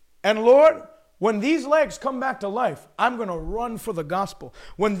 And Lord, when these legs come back to life, I'm going to run for the gospel.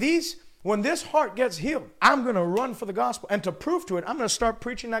 When this heart gets healed, I'm going to run for the gospel. And to prove to it, I'm going to start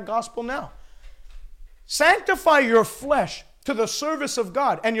preaching that gospel now. Sanctify your flesh to the service of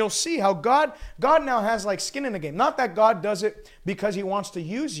God, and you'll see how God now has like skin in the game. Not that God does it because he wants to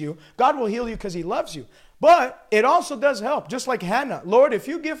use you. God will heal you because he loves you. But it also does help, just like Hannah. Lord, if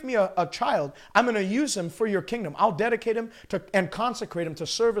you give me a child, I'm going to use him for your kingdom. I'll dedicate him and consecrate him to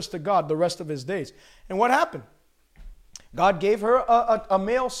service to God the rest of his days. And what happened? God gave her a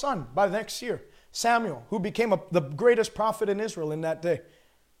male son by the next year, Samuel, who became the greatest prophet in Israel in that day.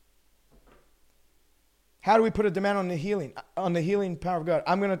 How do we put a demand on the healing power of God?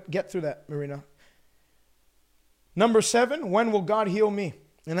 I'm going to get through that, Marina. Number 7, when will God heal me?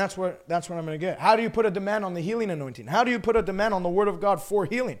 And that's what I'm going to get. How do you put a demand on the healing anointing? How do you put a demand on the word of God for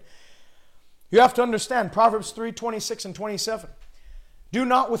healing? You have to understand Proverbs 3:26 and 27. Do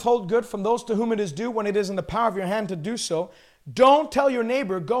not withhold good from those to whom it is due when it is in the power of your hand to do so. Don't tell your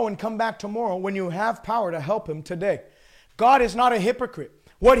neighbor, go and come back tomorrow, when you have power to help him today. God is not a hypocrite.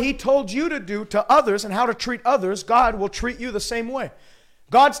 What he told you to do to others and how to treat others, God will treat you the same way.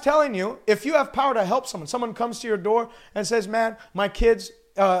 God's telling you, if you have power to help someone comes to your door and says, man, my kids,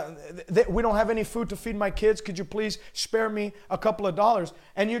 we don't have any food to feed my kids. Could you please spare me a couple of dollars?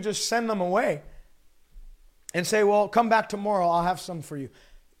 And you just send them away and say, well, come back tomorrow. I'll have some for you.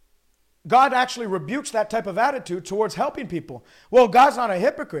 God actually rebukes that type of attitude towards helping people. Well, God's not a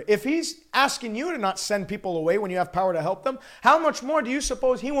hypocrite. If he's asking you to not send people away when you have power to help them, how much more do you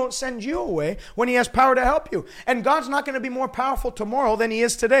suppose he won't send you away when he has power to help you? And God's not going to be more powerful tomorrow than he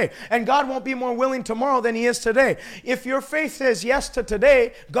is today. And God won't be more willing tomorrow than he is today. If your faith says yes to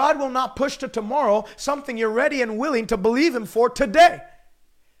today, God will not push to tomorrow something you're ready and willing to believe him for today.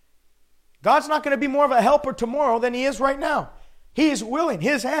 God's not going to be more of a helper tomorrow than he is right now. He is willing.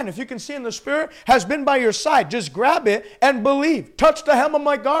 His hand, if you can see in the Spirit, has been by your side. Just grab it and believe. Touch the hem of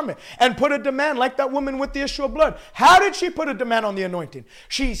my garment and put a demand like that woman with the issue of blood. How did she put a demand on the anointing?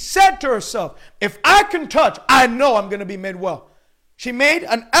 She said to herself, if I can touch, I know I'm going to be made well. She made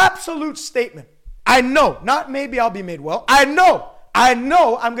an absolute statement. I know, not maybe I'll be made well. I know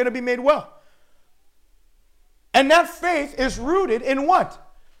I'm going to be made well. And that faith is rooted in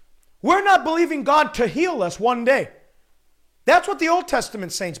what? We're not believing God to heal us one day. That's what the Old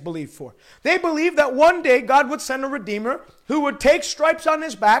Testament saints believed for. They believed that one day God would send a Redeemer who would take stripes on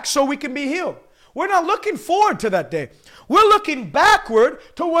his back so we can be healed. We're not looking forward to that day. We're looking backward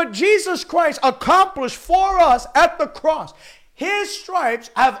to what Jesus Christ accomplished for us at the cross. His stripes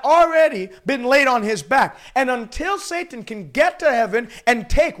have already been laid on his back. And until Satan can get to heaven and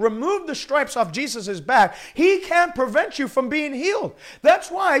remove the stripes off Jesus' back, he can't prevent you from being healed. That's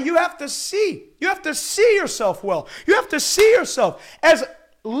why you have to see. You have to see yourself well. You have to see yourself as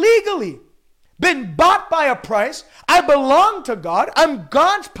legally been bought by a price. I belong to God. I'm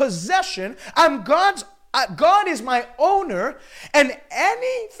God's possession. God is my owner, and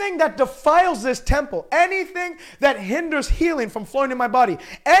anything that defiles this temple, anything that hinders healing from flowing in my body,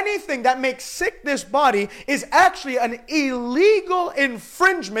 anything that makes sick this body is actually an illegal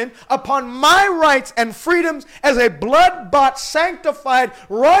infringement upon my rights and freedoms as a blood-bought, sanctified,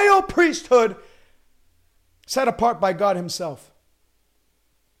 royal priesthood set apart by God himself.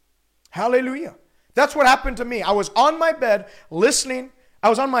 Hallelujah. That's what happened to me. I was on my bed listening. I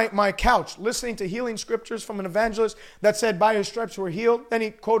was on my couch listening to healing scriptures from an evangelist that said, by his stripes we're healed. Then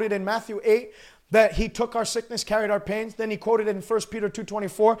he quoted in Matthew 8 that he took our sickness, carried our pains. Then he quoted in 1 Peter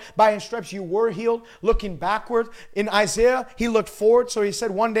 2:24, by his stripes you were healed, looking backward. In Isaiah, he looked forward. So he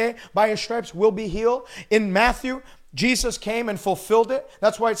said one day, by his stripes we'll be healed. In Matthew, Jesus came and fulfilled it.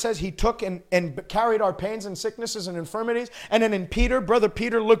 That's why it says he took and carried our pains and sicknesses and infirmities. And then in Peter, brother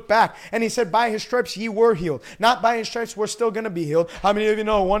Peter looked back and he said, by his stripes ye were healed. Not by his stripes we're still going to be healed. How many of you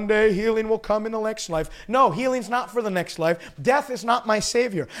know one day healing will come in the next life? No, healing's not for the next life. Death is not my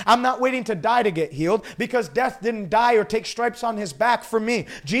savior. I'm not waiting to die to get healed, because death didn't die or take stripes on his back for me.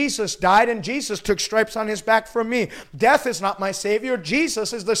 Jesus died and Jesus took stripes on his back for me. Death is not my savior.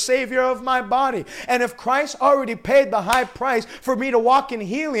 Jesus is the savior of my body. And if Christ already paid paid the high price for me to walk in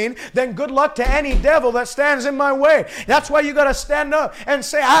healing, then good luck to any devil that stands in my way. That's why you got to stand up and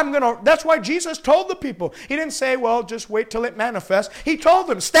say, that's why Jesus told the people. He didn't say, well, just wait till it manifests. He told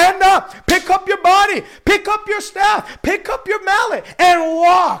them, stand up, pick up your body, pick up your staff, pick up your mallet, and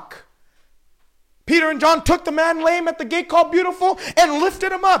walk. Peter and John took the man lame at the gate called Beautiful and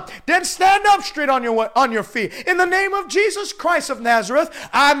lifted him up. Then stand up straight on your feet. In the name of Jesus Christ of Nazareth,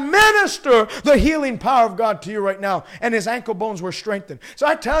 I minister the healing power of God to you right now. And his ankle bones were strengthened. So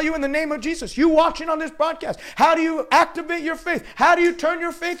I tell you in the name of Jesus, you watching on this broadcast, how do you activate your faith? How do you turn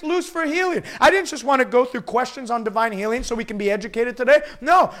your faith loose for healing? I didn't just want to go through questions on divine healing so we can be educated today.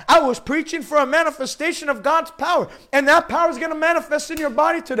 No, I was preaching for a manifestation of God's power. And that power is going to manifest in your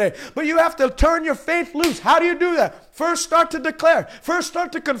body today. But you have to turn your faith loose. How do you do that? First, start to declare. First,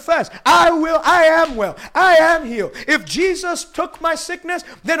 start to confess. I am well. I am healed. If Jesus took my sickness,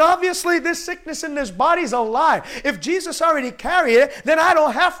 then obviously this sickness in this body is a lie. If Jesus already carried it, then I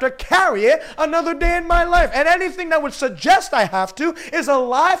don't have to carry it another day in my life. And anything that would suggest I have to is a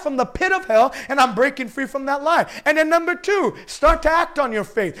lie from the pit of hell, and I'm breaking free from that lie. And then number 2, start to act on your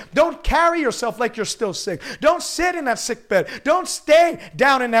faith. Don't carry yourself like you're still sick. Don't sit in that sick bed. Don't stay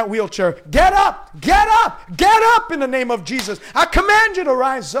down in that wheelchair. Get up. Get up. Get up in the name of Jesus. I command you to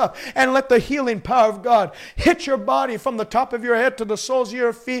rise up and let the healing power of God hit your body from the top of your head to the soles of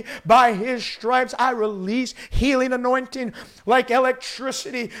your feet. By his stripes, I release healing anointing like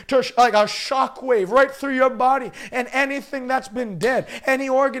electricity, like a shock wave right through your body. And anything that's been dead, any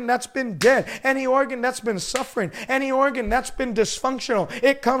organ that's been dead, any organ that's been suffering, any organ that's been dysfunctional,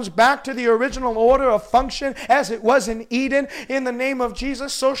 it comes back to the original order of function as it was in Eden. In the name of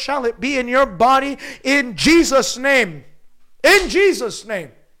Jesus, so shall it be in your body, in Jesus' name. In Jesus'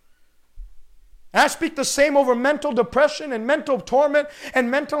 name. And I speak the same over mental depression and mental torment and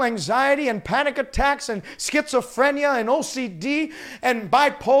mental anxiety and panic attacks and schizophrenia and OCD and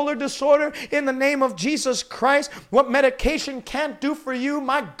bipolar disorder. In the name of Jesus Christ, what medication can't do for you,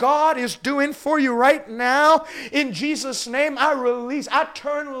 my God is doing for you right now. In Jesus' name, I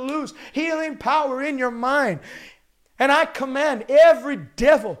turn loose healing power in your mind. And I command every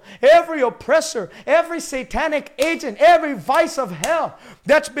devil, every oppressor, every satanic agent, every vice of hell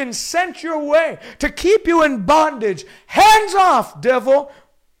that's been sent your way to keep you in bondage. Hands off, devil.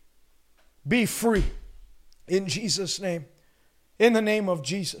 Be free. In Jesus' name. In the name of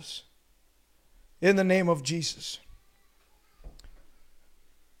Jesus. In the name of Jesus.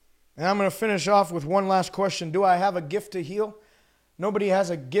 And I'm going to finish off with one last question. Do I have a gift to heal? Nobody has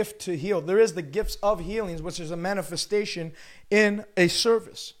a gift to heal. There is the gifts of healings, which is a manifestation in a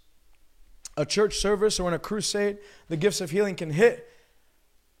service. A church service or in a crusade, the gifts of healing can hit.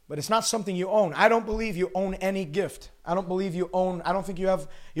 But it's not something you own. I don't believe you own any gift. I don't think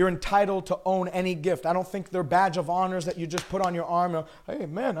you're entitled to own any gift. I don't think they're badge of honors that you just put on your arm. Hey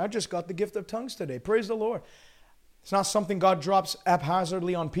man, I just got the gift of tongues today. Praise the Lord. It's not something God drops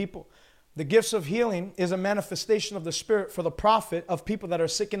haphazardly on people. The gifts of healing is a manifestation of the Spirit for the profit of people that are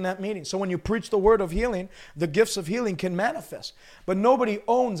sick in that meeting. So when you preach the word of healing, the gifts of healing can manifest. But nobody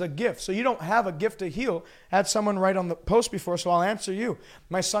owns a gift. So you don't have a gift to heal. I had someone write on the post before, so I'll answer you.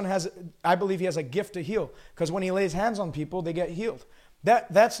 My son I believe he has a gift to heal. Because when he lays hands on people, they get healed.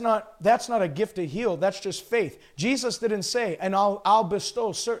 That's not a gift to heal. That's just faith. Jesus didn't say, and I'll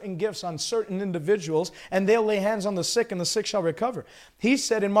bestow certain gifts on certain individuals, and they'll lay hands on the sick, and the sick shall recover. He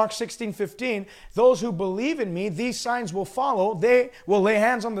said in Mark 16:15, those who believe in me, these signs will follow. They will lay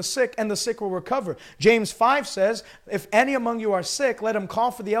hands on the sick, and the sick will recover. James 5 says, if any among you are sick, let him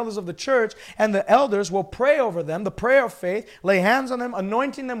call for the elders of the church, and the elders will pray over them, the prayer of faith, lay hands on them,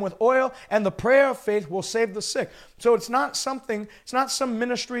 anointing them with oil, and the prayer of faith will save the sick. So it's not some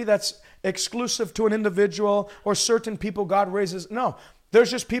ministry that's exclusive to an individual or certain people God raises. No, there's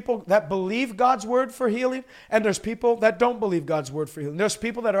just people that believe God's word for healing, and there's people that don't believe God's word for healing. There's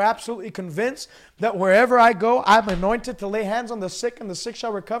people that are absolutely convinced that wherever I go, I'm anointed to lay hands on the sick and the sick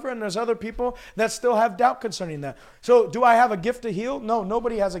shall recover, and there's other people that still have doubt concerning that. So do I have a gift to heal? No,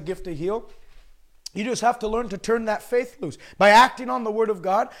 nobody has a gift to heal. You just have to learn to turn that faith loose by acting on the word of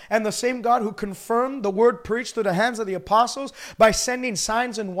God. And the same God who confirmed the word preached through the hands of the apostles by sending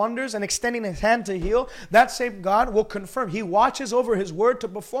signs and wonders and extending his hand to heal, that same God will confirm. He watches over his word to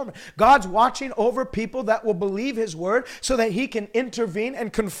perform it. God's watching over people that will believe his word so that he can intervene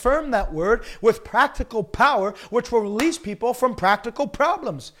and confirm that word with practical power, which will release people from practical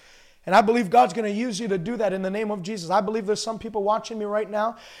problems. And I believe God's going to use you to do that in the name of Jesus. I believe there's some people watching me right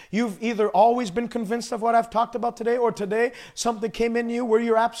now. You've either always been convinced of what I've talked about today, or today something came in you where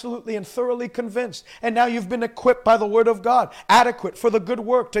you're absolutely and thoroughly convinced. And now you've been equipped by the Word of God, adequate for the good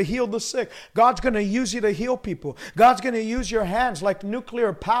work to heal the sick. God's going to use you to heal people. God's going to use your hands like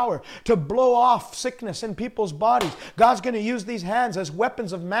nuclear power to blow off sickness in people's bodies. God's going to use these hands as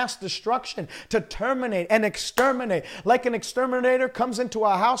weapons of mass destruction to terminate and exterminate. Like an exterminator comes into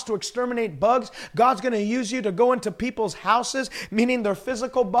a house to exterminate bugs, God's going to use you to go into people's houses, meaning their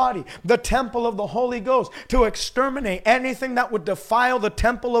physical body, the temple of the Holy Ghost, to exterminate anything that would defile the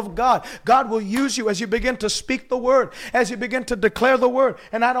temple of God. God will use you as you begin to speak the word, as you begin to declare the word.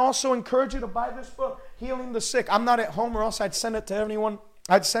 And I'd also encourage you to buy this book, Healing the Sick. I'm not at home, or else I'd send it to anyone.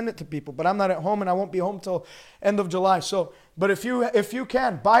 I'd send it to people, but I'm not at home, and I won't be home till end of July. But if you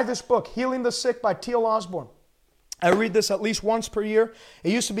can, buy this book, Healing the Sick by T.L. Osborne. I read this at least once per year.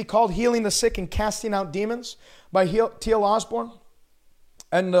 It used to be called Healing the Sick and Casting Out Demons by T.L. Osborne.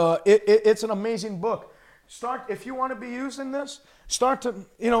 And it's an amazing book. If you want to be used in this,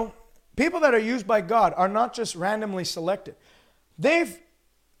 people that are used by God are not just randomly selected. They've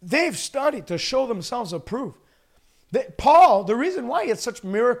studied to show themselves approved. Paul, the reason why he had such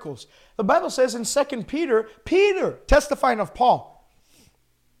miracles, the Bible says in 2 Peter, testifying of Paul,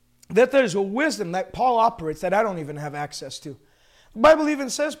 that there's a wisdom that Paul operates that I don't even have access to. The Bible even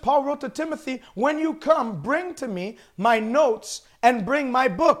says, Paul wrote to Timothy, when you come, bring to me my notes and bring my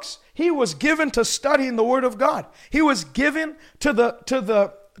books. He was given to studying the Word of God. He was given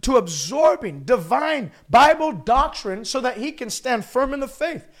to absorbing divine Bible doctrine so that he can stand firm in the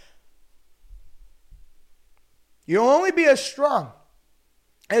faith. You'll only be as strong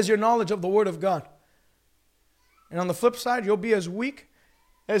as your knowledge of the Word of God. And on the flip side, you'll be as weak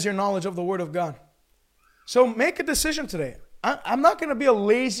as your knowledge of the Word of God. So make a decision today. I'm not going to be a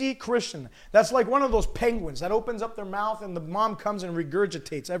lazy Christian. That's like one of those penguins that opens up their mouth and the mom comes and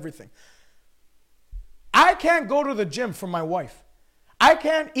regurgitates everything. I can't go to the gym for my wife. I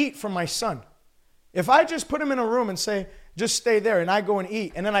can't eat for my son. If I just put him in a room and say, just stay there, and I go and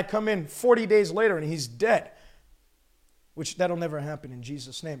eat, and then I come in 40 days later and he's dead, which that'll never happen in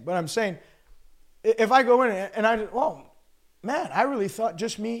Jesus' name. But I'm saying, if I go in and I really thought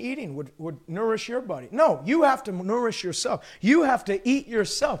just me eating would nourish your body. No, you have to nourish yourself. You have to eat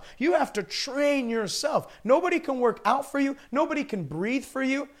yourself. You have to train yourself. Nobody can work out for you. Nobody can breathe for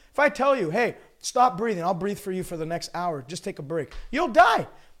you. If I tell you, hey, stop breathing, I'll breathe for you for the next hour. Just take a break. You'll die.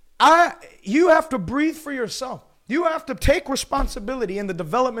 You have to breathe for yourself. You have to take responsibility in the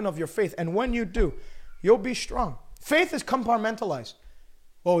development of your faith. And when you do, you'll be strong. Faith is compartmentalized.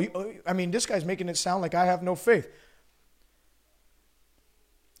 Well, this guy's making it sound like I have no faith.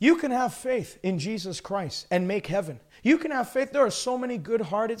 You can have faith in Jesus Christ and make heaven. You can have faith. There are so many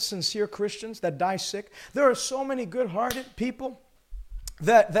good-hearted, sincere Christians that die sick. There are so many good-hearted people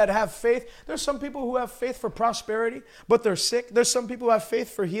that have faith. There's some people who have faith for prosperity, but they're sick. There's some people who have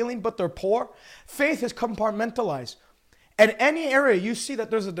faith for healing, but they're poor. Faith is compartmentalized. And any area you see that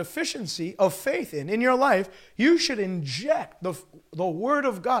there's a deficiency of faith in your life, you should inject the Word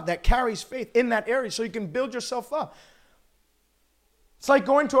of God that carries faith in that area so you can build yourself up. It's like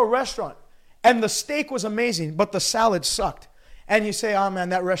going to a restaurant and the steak was amazing, but the salad sucked. And you say, oh man,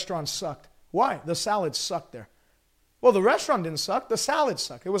 that restaurant sucked. Why? The salad sucked there. Well, the restaurant didn't suck. The salad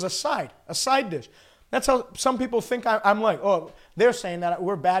sucked. It was a side dish. That's how some people think I'm like, oh, they're saying that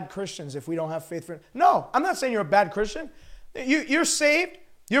we're bad Christians if we don't have faith. No, I'm not saying you're a bad Christian. You're saved.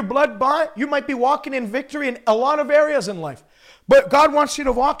 You're blood bought. You might be walking in victory in a lot of areas in life. But God wants you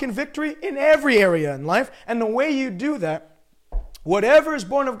to walk in victory in every area in life. And the way you do that, whatever is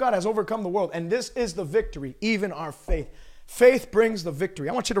born of God has overcome the world. And this is the victory, even our faith. Faith brings the victory.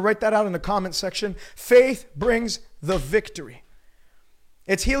 I want you to write that out in the comment section. Faith brings the victory.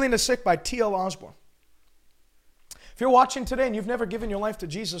 It's Healing the Sick by T.L. Osborne. If you're watching today and you've never given your life to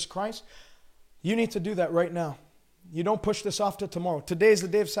Jesus Christ, you need to do that right now. You don't push this off to tomorrow. Today is the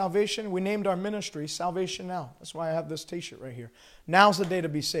day of salvation. We named our ministry Salvation Now. That's why I have this t-shirt right here. Now's the day to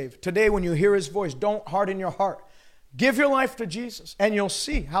be saved. Today, when you hear His voice, don't harden your heart. Give your life to Jesus, and you'll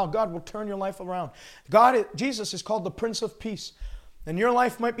see how God will turn your life around. Jesus is called the Prince of Peace. And your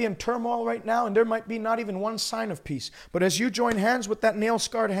life might be in turmoil right now, and there might be not even one sign of peace. But as you join hands with that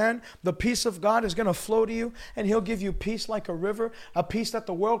nail-scarred hand, the peace of God is going to flow to you, and He'll give you peace like a river, a peace that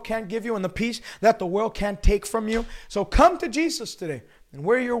the world can't give you, and the peace that the world can't take from you. So come to Jesus today. And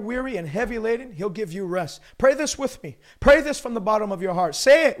where you're weary and heavy laden, He'll give you rest. Pray this with me. Pray this from the bottom of your heart.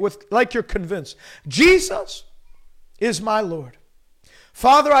 Say it like you're convinced. Jesus is my Lord.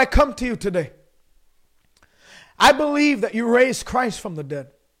 Father, I come to you today. I believe that you raised Christ from the dead.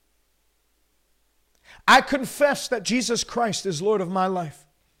 I confess that Jesus Christ is Lord of my life.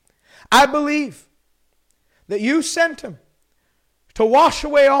 I believe that you sent him to wash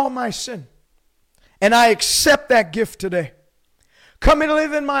away all my sin. And I accept that gift today. Come and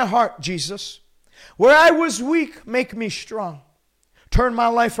live in my heart, Jesus. Where I was weak, make me strong. Turn my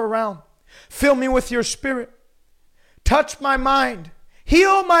life around. Fill me with your Spirit. Touch my mind.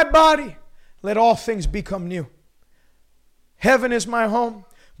 Heal my body. Let all things become new. Heaven is my home.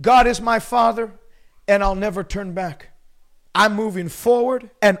 God is my Father. And I'll never turn back. I'm moving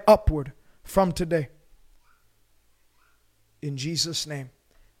forward and upward from today. In Jesus' name.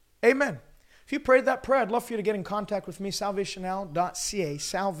 Amen. If you prayed that prayer, I'd love for you to get in contact with me, salvationnow.ca,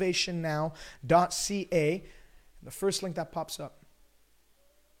 salvationnow.ca. The first link that pops up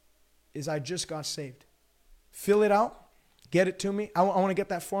is I just got saved. Fill it out. Get it to me. I want to get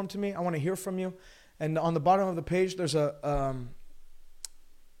that form to me. I want to hear from you. And on the bottom of the page, there's a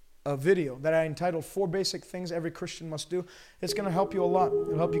video that I entitled 4 Basic Things Every Christian Must Do. It's going to help you a lot.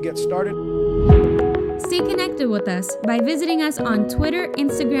 It'll help you get started. Stay connected with us by visiting us on Twitter,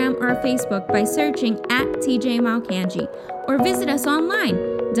 Instagram, or Facebook by searching @TJ Malkanji, or visit us online,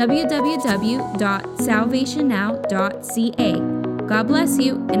 www.salvationnow.ca. God bless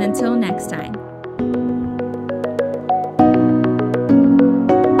you, and until next time.